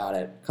confident about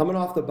it. Coming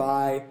off the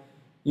bye,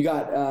 you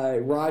got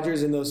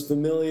Rodgers in those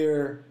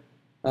familiar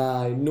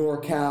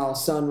NorCal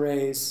sun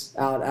rays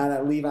out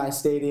at Levi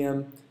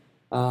Stadium.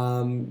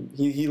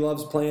 He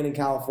loves playing in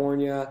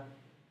California.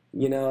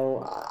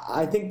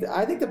 I think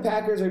the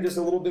Packers are just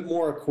a little bit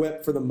more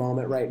equipped for the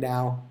moment right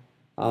now.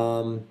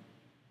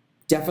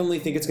 Definitely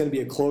think it's going to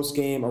be a close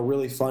game, a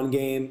really fun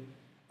game.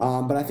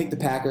 But I think the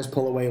Packers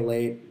pull away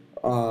late,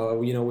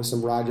 with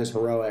some Rodgers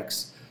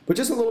heroics. But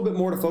just a little bit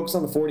more to focus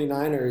on the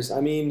 49ers.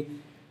 I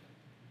mean,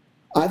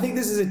 I think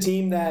this is a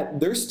team that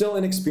they're still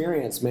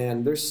inexperienced,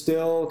 man. They're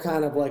still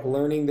kind of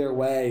learning their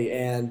way.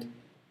 And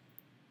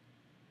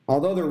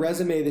although their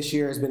resume this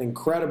year has been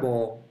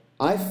incredible,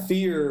 I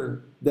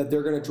fear that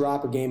they're going to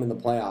drop a game in the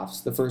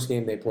playoffs, the first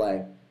game they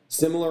play.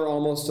 Similar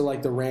almost to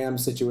like the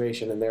Rams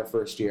situation in their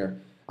first year.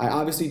 I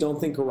obviously don't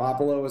think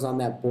Garoppolo is on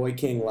that Boy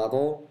King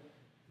level,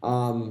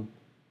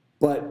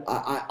 but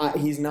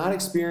he's not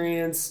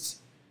experienced.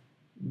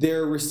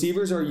 Their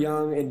receivers are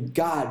young, and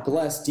God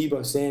bless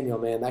Deebo Samuel,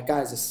 man. That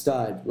guy's a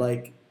stud.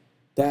 Like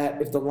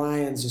that, if the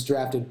Lions just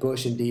drafted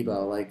Bush and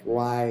Deebo, like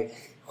why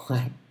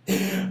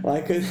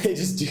couldn't they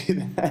just do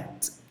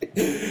that?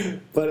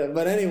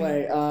 But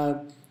anyway,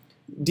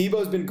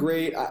 Deebo's been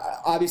great.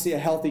 Obviously, a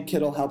healthy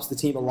Kittle helps the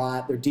team a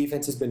lot. Their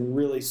defense has been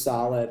really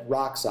solid,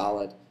 rock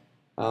solid.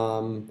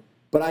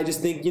 But I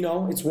just think,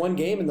 it's one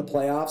game in the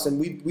playoffs, and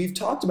we've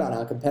talked about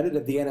how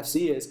competitive the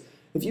NFC is.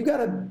 If you got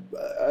a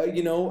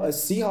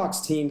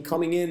Seahawks team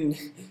coming in,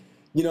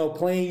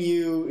 playing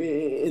you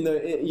in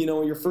the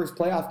your first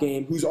playoff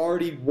game, who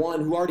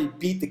already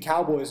beat the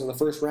Cowboys in the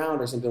first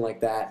round or something like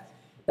that,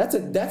 that's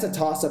a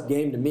toss-up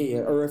game to me.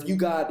 Or if you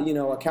got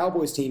a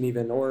Cowboys team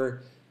even,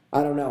 or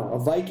I don't know, a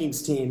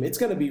Vikings team, it's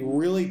going to be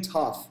really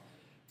tough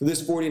for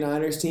this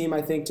 49ers team,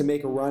 I think, to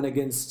make a run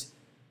against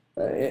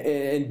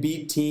and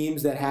beat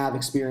teams that have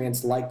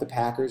experience like the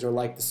Packers or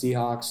like the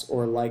Seahawks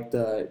or like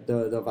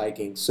the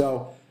Vikings.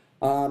 So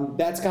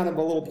that's kind of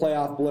a little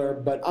playoff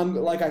blurb, but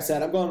like I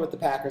said, I'm going with the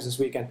Packers this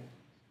weekend.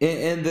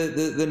 And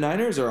the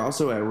Niners are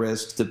also at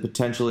risk to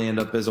potentially end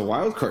up as a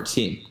wild card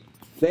team.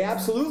 They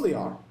absolutely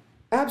are.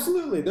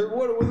 Absolutely. They're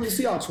what are the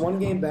Seahawks, one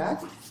game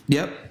back?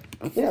 Yep.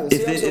 Yeah,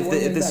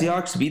 if the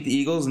Seahawks beat the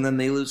Eagles and then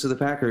they lose to the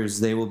Packers,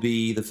 they will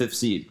be the 5th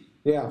seed.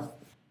 Yeah.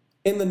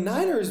 And the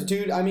Niners,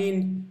 dude, I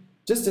mean,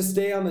 just to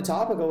stay on the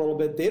topic a little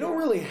bit, they don't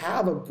really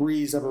have a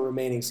breeze of a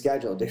remaining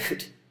schedule,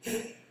 dude.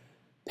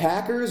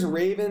 Packers,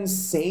 Ravens,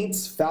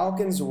 Saints,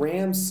 Falcons,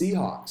 Rams,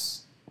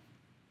 Seahawks.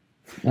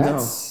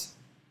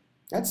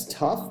 That's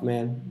tough,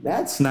 man.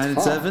 That's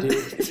 9-7, dude.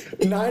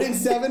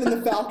 9-7, and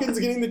the Falcons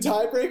getting the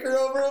tiebreaker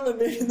over them and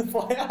making the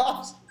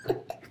playoffs.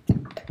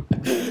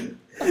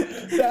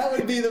 That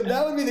would be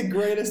the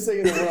greatest thing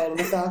in the world. When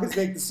the Falcons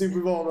make the Super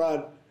Bowl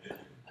run.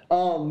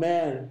 Oh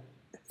man,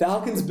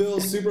 Falcons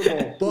Bills Super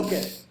Bowl. Book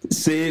it.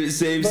 Saves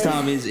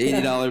Tommy's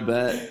 $80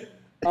 bet.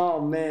 Oh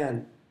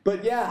man.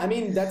 But yeah, I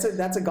mean, that's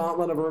a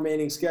gauntlet of a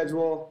remaining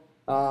schedule.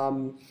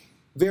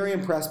 Very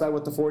impressed by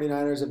what the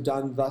 49ers have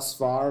done thus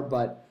far,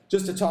 but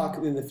just to talk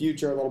in the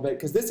future a little bit,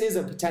 because this is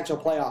a potential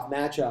playoff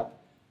matchup,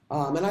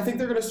 and I think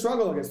they're going to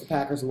struggle against the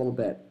Packers a little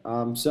bit.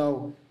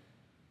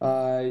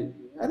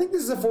 I think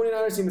this is a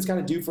 49ers team that's kind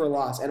of due for a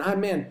loss. And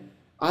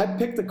I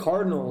picked the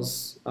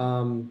Cardinals,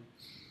 and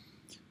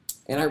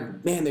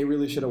they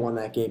really should have won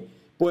that game.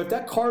 Boy, if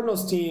that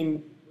Cardinals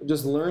team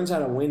just learns how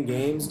to win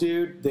games,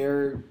 dude,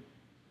 they're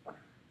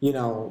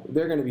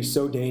going to be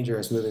so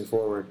dangerous moving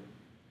forward.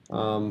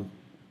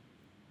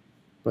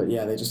 But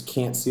yeah, they just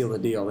can't seal the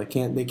deal. They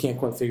can't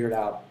quite figure it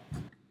out.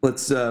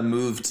 Let's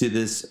move to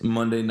this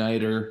Monday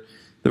nighter.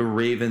 The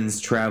Ravens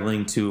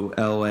traveling to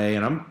LA,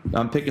 and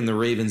I'm picking the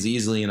Ravens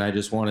easily, and I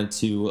just wanted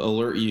to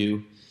alert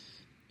you.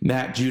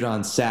 Matt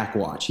Judon sack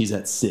watch. He's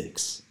at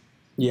 6.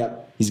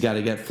 Yep. He's got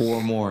to get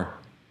 4 more.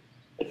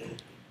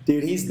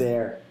 Dude, he's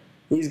there.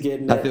 He's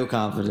getting it. I feel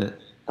confident.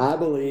 I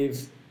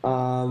believe.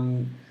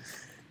 I'm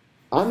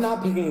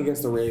not picking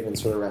against the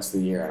Ravens for the rest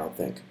of the year, I don't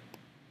think.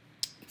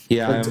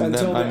 Yeah, I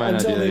might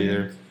not do that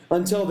either.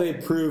 Until they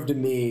prove to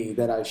me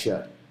that I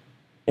should.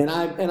 And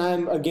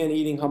I'm again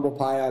eating humble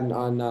pie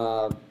on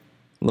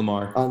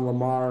Lamar. On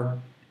Lamar.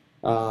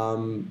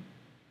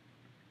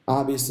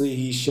 Obviously,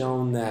 he's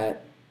shown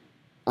that.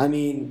 I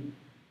mean,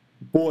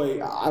 boy,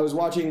 I was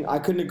watching. I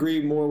couldn't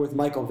agree more with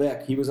Michael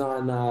Vick. He was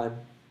on.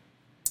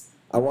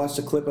 I watched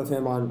a clip of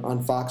him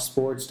on Fox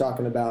Sports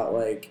talking about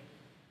like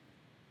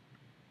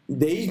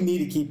they need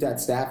to keep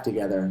that staff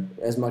together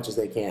as much as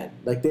they can.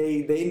 Like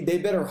they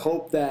better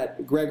hope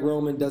that Greg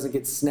Roman doesn't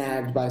get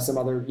snagged by some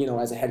other,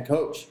 as a head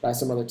coach by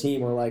some other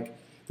team, or like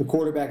the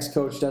quarterback's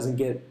coach doesn't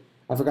get,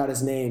 I forgot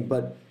his name,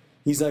 but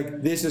he's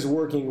like, this is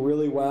working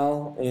really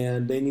well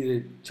and they need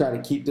to try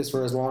to keep this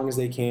for as long as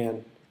they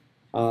can.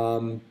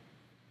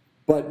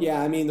 But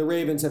yeah, I mean, the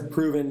Ravens have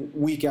proven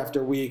week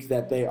after week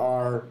that they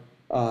are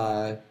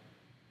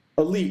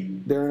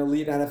elite. They're an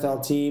elite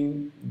NFL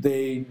team.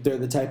 They're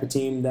the type of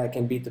team that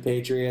can beat the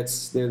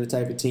Patriots. They're the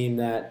type of team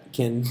that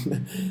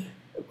can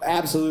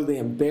absolutely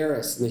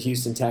embarrass the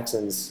Houston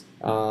Texans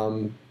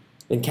and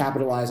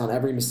capitalize on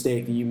every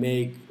mistake that you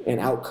make and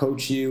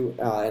outcoach you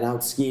and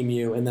out-scheme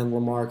you, and then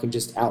Lamar can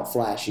just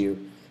outflash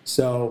you.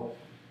 So,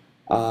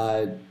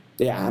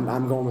 yeah,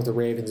 I'm going with the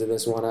Ravens in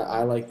this one.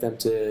 I like them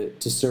to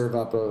serve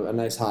up a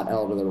nice hot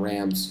L to the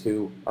Rams,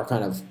 who are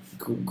kind of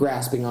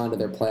grasping onto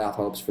their playoff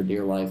hopes for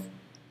dear life.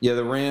 Yeah,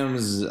 the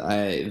Rams,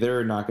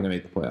 they're not going to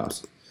make the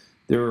playoffs.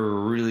 They're a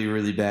really,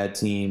 really bad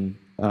team.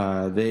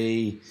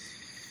 Their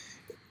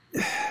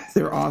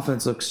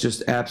offense looks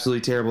just absolutely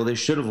terrible. They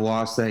should have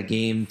lost that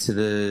game to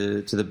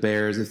the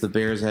Bears. If the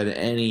Bears had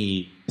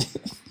any,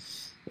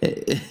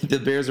 if the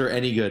Bears are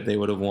any good, they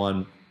would have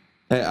won.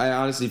 I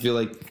honestly feel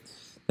like,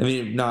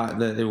 not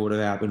that it would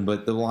have happened,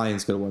 but the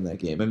Lions could have won that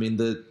game. I mean,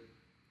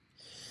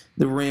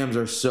 The Rams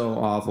are so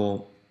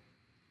awful.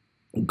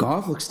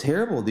 Goff looks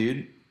terrible,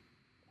 dude.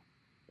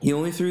 He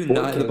only threw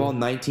the ball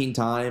 19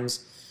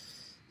 times.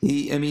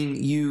 You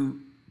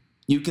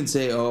can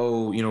say,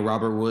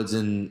 Robert Woods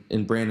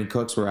and Brandon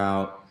Cooks were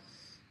out.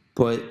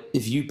 But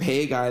if you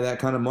pay a guy that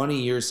kind of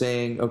money, you're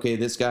saying, okay,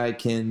 this guy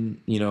can,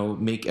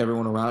 make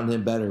everyone around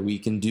him better. We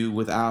can do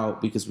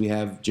without because we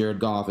have Jared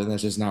Goff, and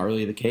that's just not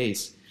really the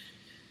case.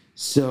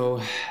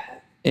 So,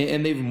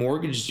 and they've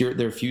mortgaged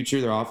their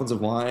future. Their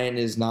offensive line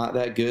is not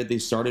that good. They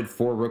started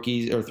 3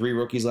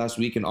 rookies last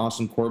week in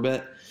Austin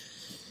Corbett.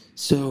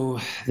 So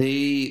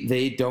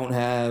they don't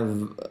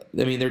have –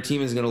 their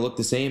team is going to look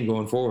the same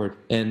going forward.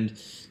 And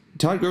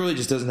Todd Gurley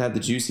just doesn't have the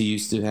juice he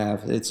used to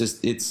have.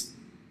 It's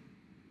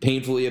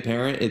painfully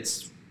apparent.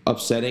 It's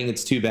upsetting.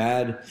 It's too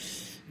bad.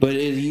 But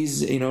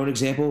he's an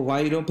example of why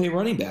you don't pay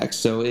running backs.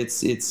 So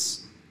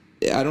it's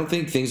I don't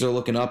think things are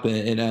looking up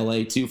in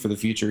LA too for the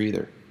future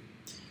either.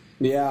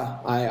 Yeah,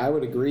 I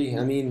would agree.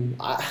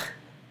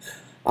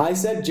 I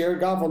said Jared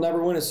Goff will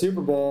never win a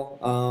Super Bowl,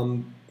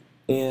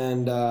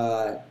 and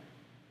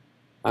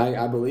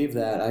I believe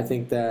that. I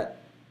think that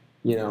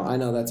I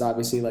know that's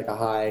obviously like a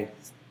high.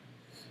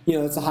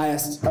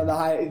 It's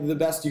the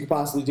best you could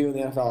possibly do in the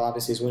NFL,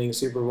 obviously, is winning a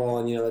Super Bowl,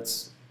 and,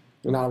 that's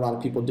not a lot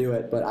of people do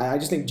it. But I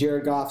just think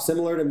Jared Goff,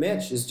 similar to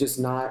Mitch, is just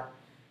not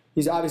 –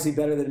 he's obviously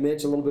better than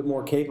Mitch, a little bit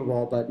more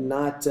capable, but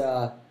not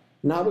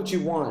what you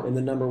want in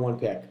the number 1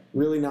 pick.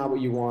 Really not what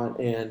you want.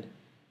 And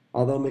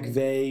although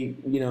McVay,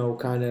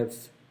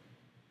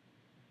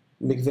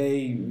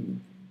 McVay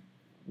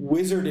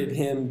wizarded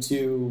him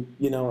to,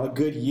 a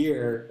good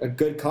year, a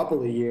good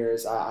couple of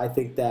years, I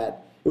think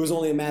that – it was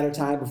only a matter of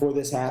time before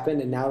this happened,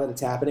 and now that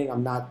it's happening,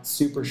 I'm not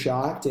super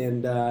shocked.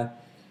 And the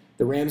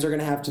Rams are going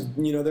to have to,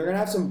 they're going to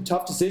have some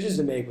tough decisions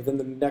to make within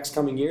the next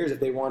coming years if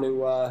they want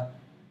to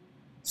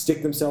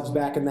stick themselves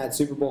back in that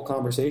Super Bowl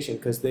conversation,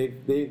 because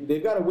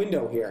they've got a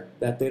window here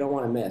that they don't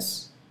want to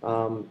miss.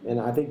 And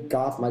I think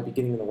Goff might be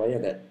getting in the way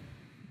of it.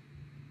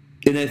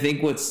 And I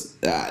think what's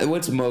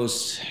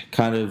most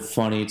kind of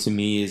funny to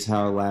me is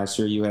how last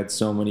year you had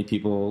so many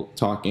people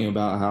talking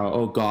about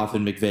how Goff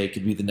and McVay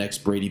could be the next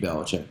Brady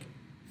Belichick.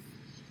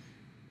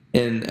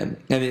 And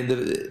I think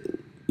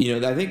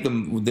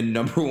the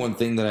number one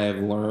thing that I have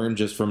learned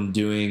just from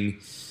doing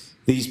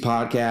these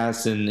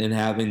podcasts and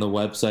having the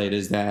website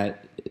is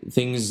that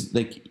things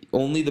like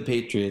only the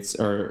Patriots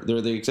they're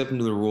the exception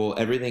to the rule.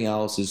 Everything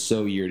else is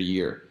so year to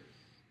year.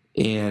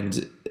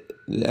 And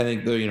I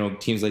think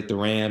teams like the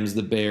Rams,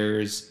 the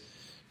Bears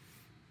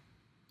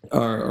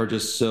are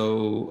just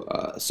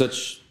so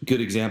such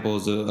good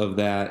examples of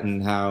that,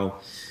 and how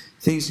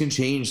things can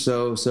change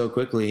so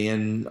quickly,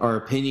 and our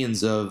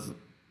opinions of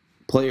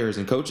players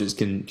and coaches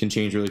can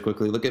change really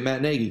quickly. Look at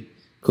Matt Nagy,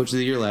 Coach of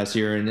the Year last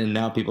year, and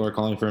now people are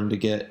calling for him to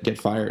get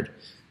fired,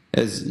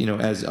 as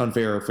as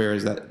unfair or fair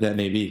as that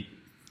may be.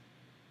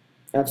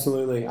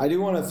 Absolutely. I do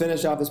want to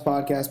finish off this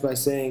podcast by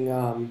saying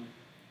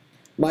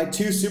my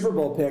 2 Super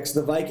Bowl picks,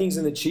 the Vikings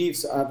and the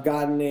Chiefs, I've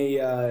gotten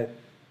a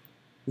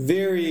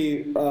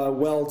very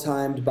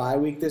well-timed bye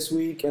week this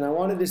week, and I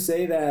wanted to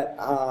say that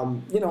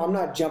I'm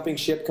not jumping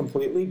ship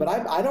completely, but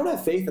I don't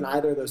have faith in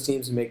either of those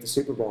teams to make the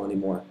Super Bowl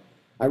anymore.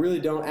 I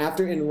really don't.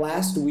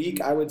 Last week,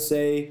 I would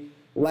say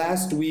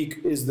last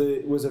week was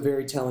a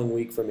very telling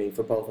week for me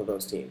for both of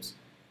those teams.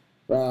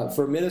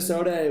 For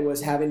Minnesota, it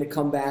was having to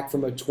come back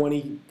from a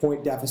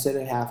 20-point deficit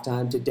at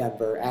halftime to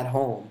Denver at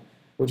home,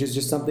 which is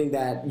just something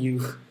that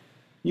you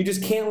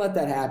just can't let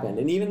that happen.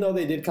 And even though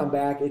they did come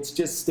back, it's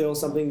just still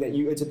something that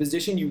it's a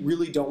position you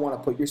really don't want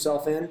to put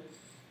yourself in.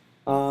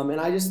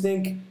 And I just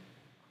think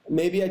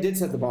maybe I did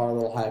set the bar a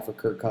little high for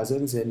Kirk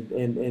Cousins,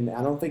 and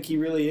I don't think he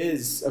really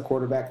is a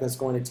quarterback that's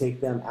going to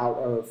take them out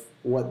of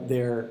what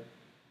their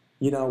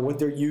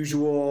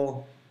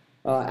usual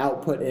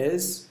output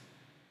is.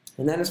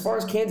 And then as far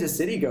as Kansas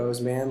City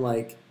goes, man,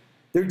 like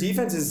their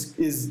defense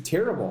is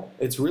terrible.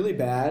 It's really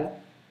bad,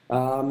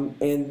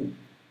 and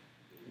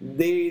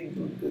they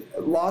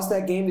lost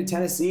that game to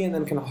Tennessee, and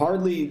then can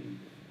hardly,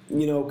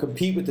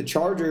 compete with the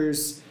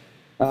Chargers.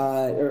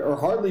 Or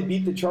hardly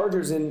beat the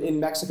Chargers in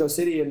Mexico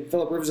City, and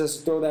Phillip Rivers has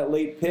to throw that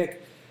late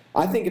pick.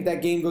 I think if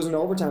that game goes into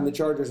overtime, the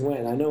Chargers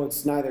win. I know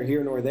it's neither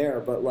here nor there,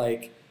 but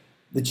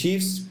the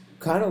Chiefs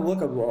kind of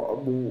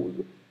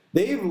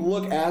they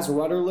look as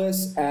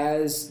rudderless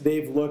as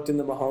they've looked in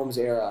the Mahomes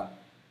era.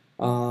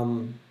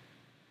 And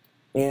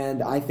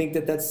I think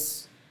that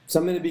that's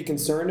something to be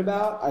concerned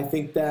about. I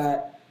think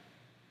that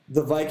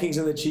the Vikings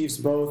and the Chiefs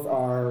both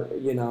are,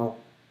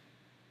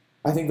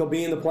 I think they'll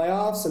be in the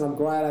playoffs, and I'm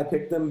glad I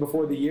picked them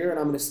before the year, and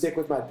I'm going to stick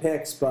with my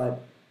picks.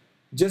 But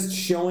just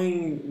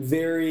showing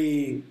their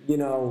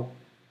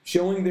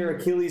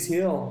Achilles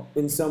heel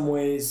in some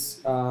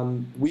ways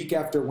week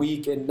after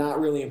week and not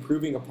really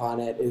improving upon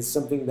it is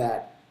something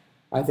that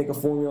I think a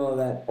formula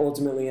that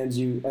ultimately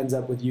ends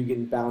up with you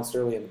getting bounced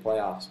early in the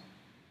playoffs.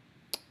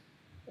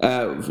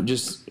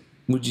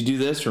 Would you do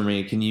this for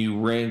me? Can you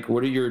rank,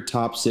 what are your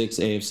top 6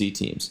 AFC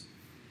teams?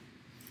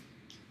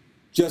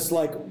 Just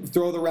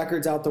throw the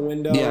records out the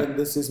window. Yeah. And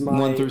this is my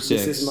 1 through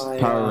 6. This is my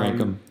power rank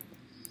them.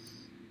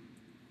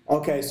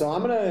 Okay, so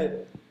I'm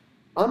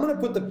gonna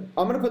put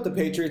the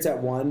Patriots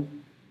at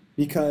 1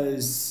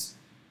 because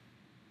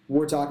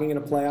we're talking in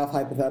a playoff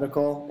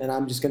hypothetical, and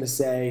I'm just gonna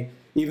say,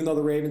 even though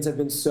the Ravens have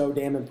been so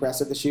damn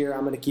impressive this year,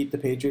 I'm gonna keep the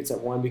Patriots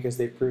at 1 because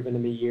they've proven to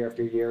me year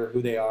after year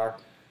who they are.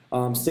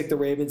 Stick the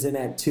Ravens in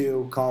at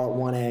 2, call it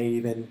 1A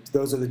even.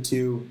 Those are the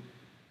 2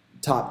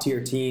 top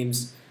tier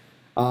teams.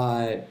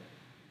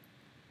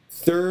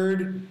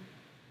 Third,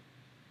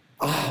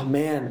 oh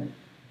man,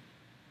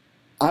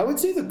 I would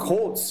say the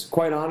Colts,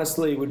 quite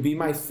honestly, would be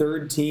my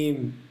third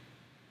team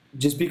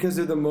just because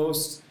they're the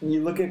most,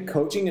 you look at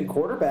coaching and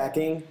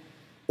quarterbacking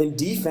and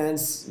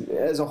defense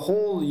as a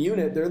whole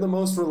unit, they're the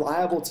most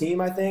reliable team,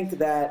 I think,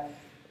 that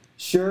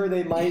sure,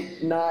 they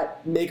might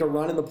not make a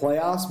run in the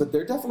playoffs, but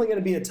they're definitely going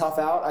to be a tough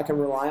out. I can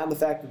rely on the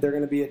fact that they're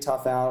going to be a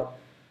tough out.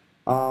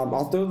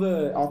 I'll throw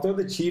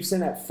the Chiefs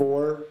in at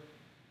 4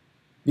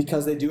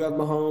 because they do have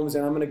Mahomes,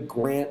 and I'm going to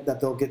grant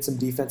that they'll get some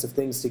defensive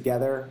things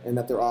together and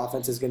that their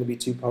offense is going to be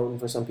too potent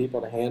for some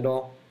people to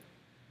handle.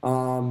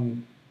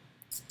 I'll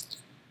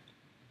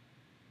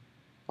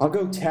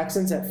go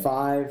Texans at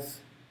 5,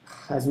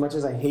 as much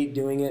as I hate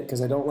doing it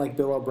because I don't like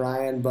Bill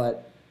O'Brien,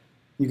 but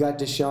you got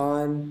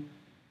Deshaun.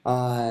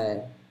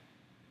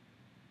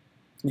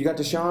 You got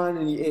Deshaun,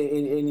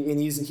 and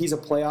he's a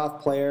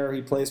playoff player.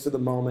 He plays for the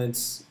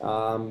moments,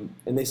 and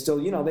they still,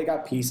 they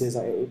got pieces.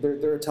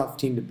 They're a tough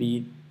team to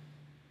beat.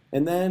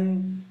 And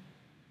then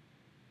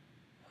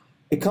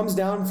it comes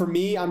down for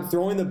me. I'm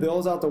throwing the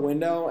Bills out the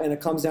window, and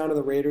it comes down to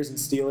the Raiders and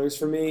Steelers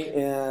for me.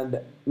 And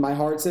my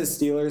heart says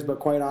Steelers, but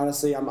quite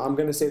honestly, I'm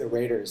going to say the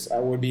Raiders.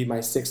 That would be my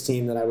 6th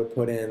team that I would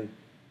put in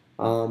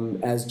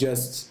as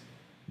just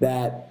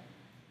that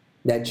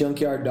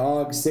junkyard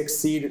dog 6th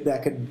seed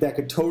that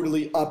could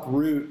totally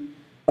uproot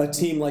a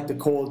team like the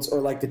Colts or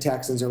like the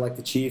Texans or like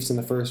the Chiefs in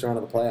the first round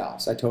of the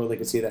playoffs. I totally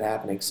could see that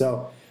happening.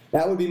 So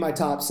that would be my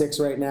top 6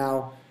 right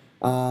now.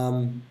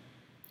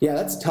 Yeah,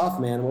 that's tough,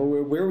 man.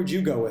 Where would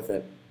you go with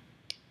it?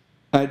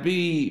 I'd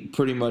be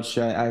pretty much,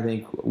 I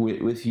think,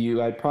 with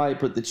you. I'd probably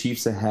put the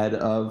Chiefs ahead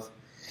of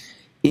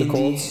The Indy.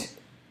 Colts?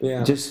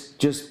 Yeah.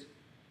 Just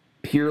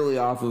purely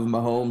off of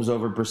Mahomes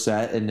over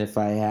Brissett, and if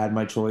I had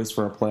my choice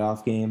for a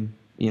playoff game,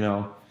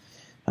 I'm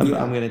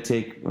gonna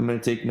take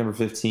number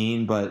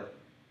 15, but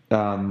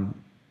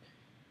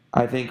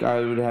I think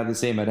I would have the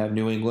same. I'd have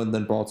New England,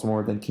 then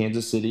Baltimore, then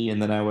Kansas City,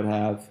 and then I would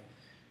have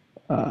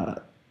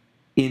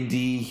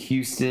Indy,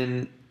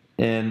 Houston,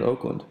 and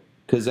Oakland.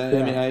 Because I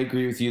mean, I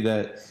agree with you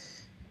that,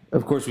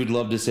 of course, we'd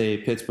love to say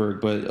Pittsburgh,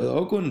 but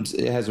Oakland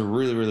has a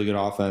really, really good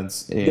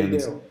offense. And they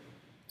do.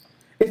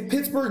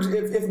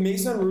 If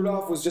Mason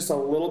Rudolph was just a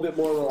little bit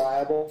more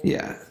reliable,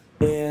 yeah,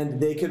 and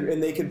they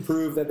could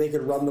prove that they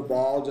could run the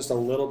ball just a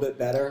little bit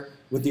better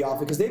with the offense,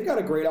 because they've got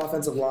a great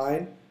offensive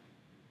line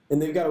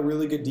and they've got a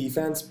really good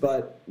defense,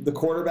 but the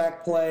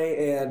quarterback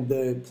play and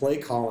the play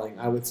calling,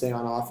 I would say,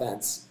 on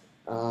offense,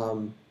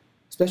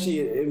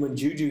 especially when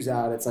Juju's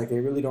out, it's like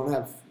they really don't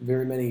have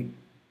very many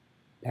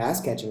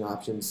pass catching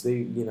options.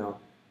 They,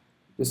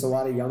 just a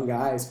lot of young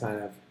guys,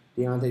 kind of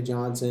Deontay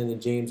Johnson and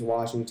James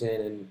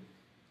Washington, and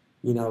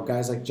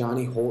guys like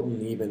Johnny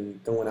Holton even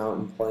going out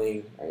and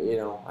playing.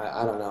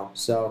 I don't know.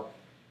 So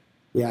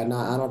yeah,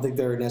 I don't think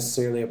they're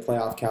necessarily a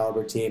playoff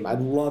caliber team.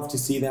 I'd love to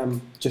see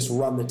them just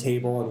run the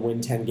table and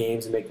win 10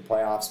 games and make the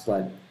playoffs,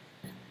 but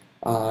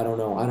I don't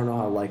know. I don't know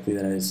how likely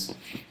that is.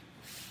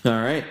 All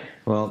right.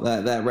 Well,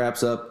 that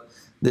wraps up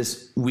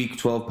this Week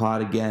 12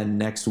 pod again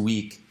next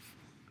week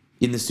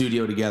in the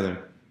studio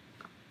together.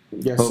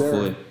 Yes,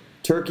 hopefully. Sir.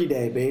 Turkey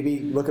Day, baby.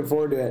 Looking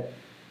forward to it.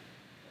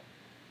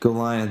 Go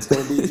Lions.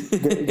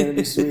 It's gonna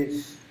be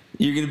sweet.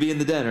 You're gonna be in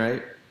the den,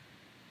 right?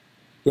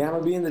 Yeah, I'm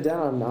gonna be in the den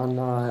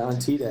on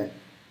T-Day.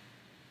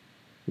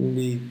 I'm gonna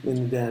be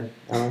in the den.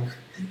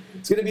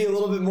 It's gonna be a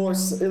little bit more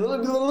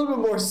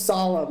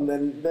solemn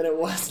than it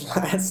was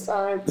last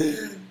time.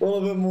 A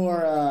little bit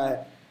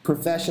more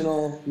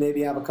professional.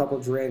 Maybe have a couple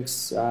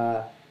drinks.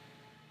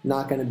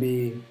 Not gonna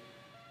be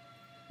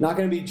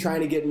trying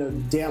to get in a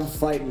damn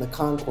fight in the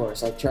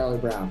concourse like Charlie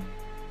Brown.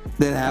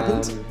 That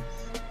happened.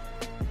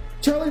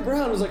 Charlie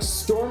Brown was like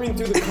storming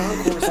through the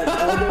concourse,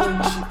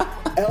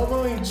 like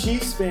elbowing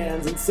Chiefs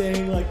fans and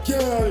saying like,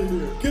 "Get out of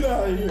here! Get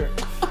out of here!"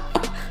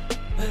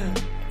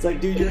 It's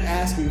like, dude, you're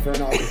asking for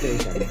an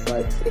altercation.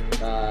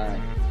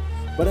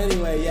 But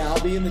anyway, yeah,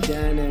 I'll be in the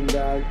den, and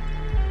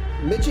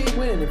Mitch ain't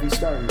winning if he's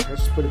starting.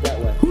 Let's just put it that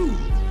way.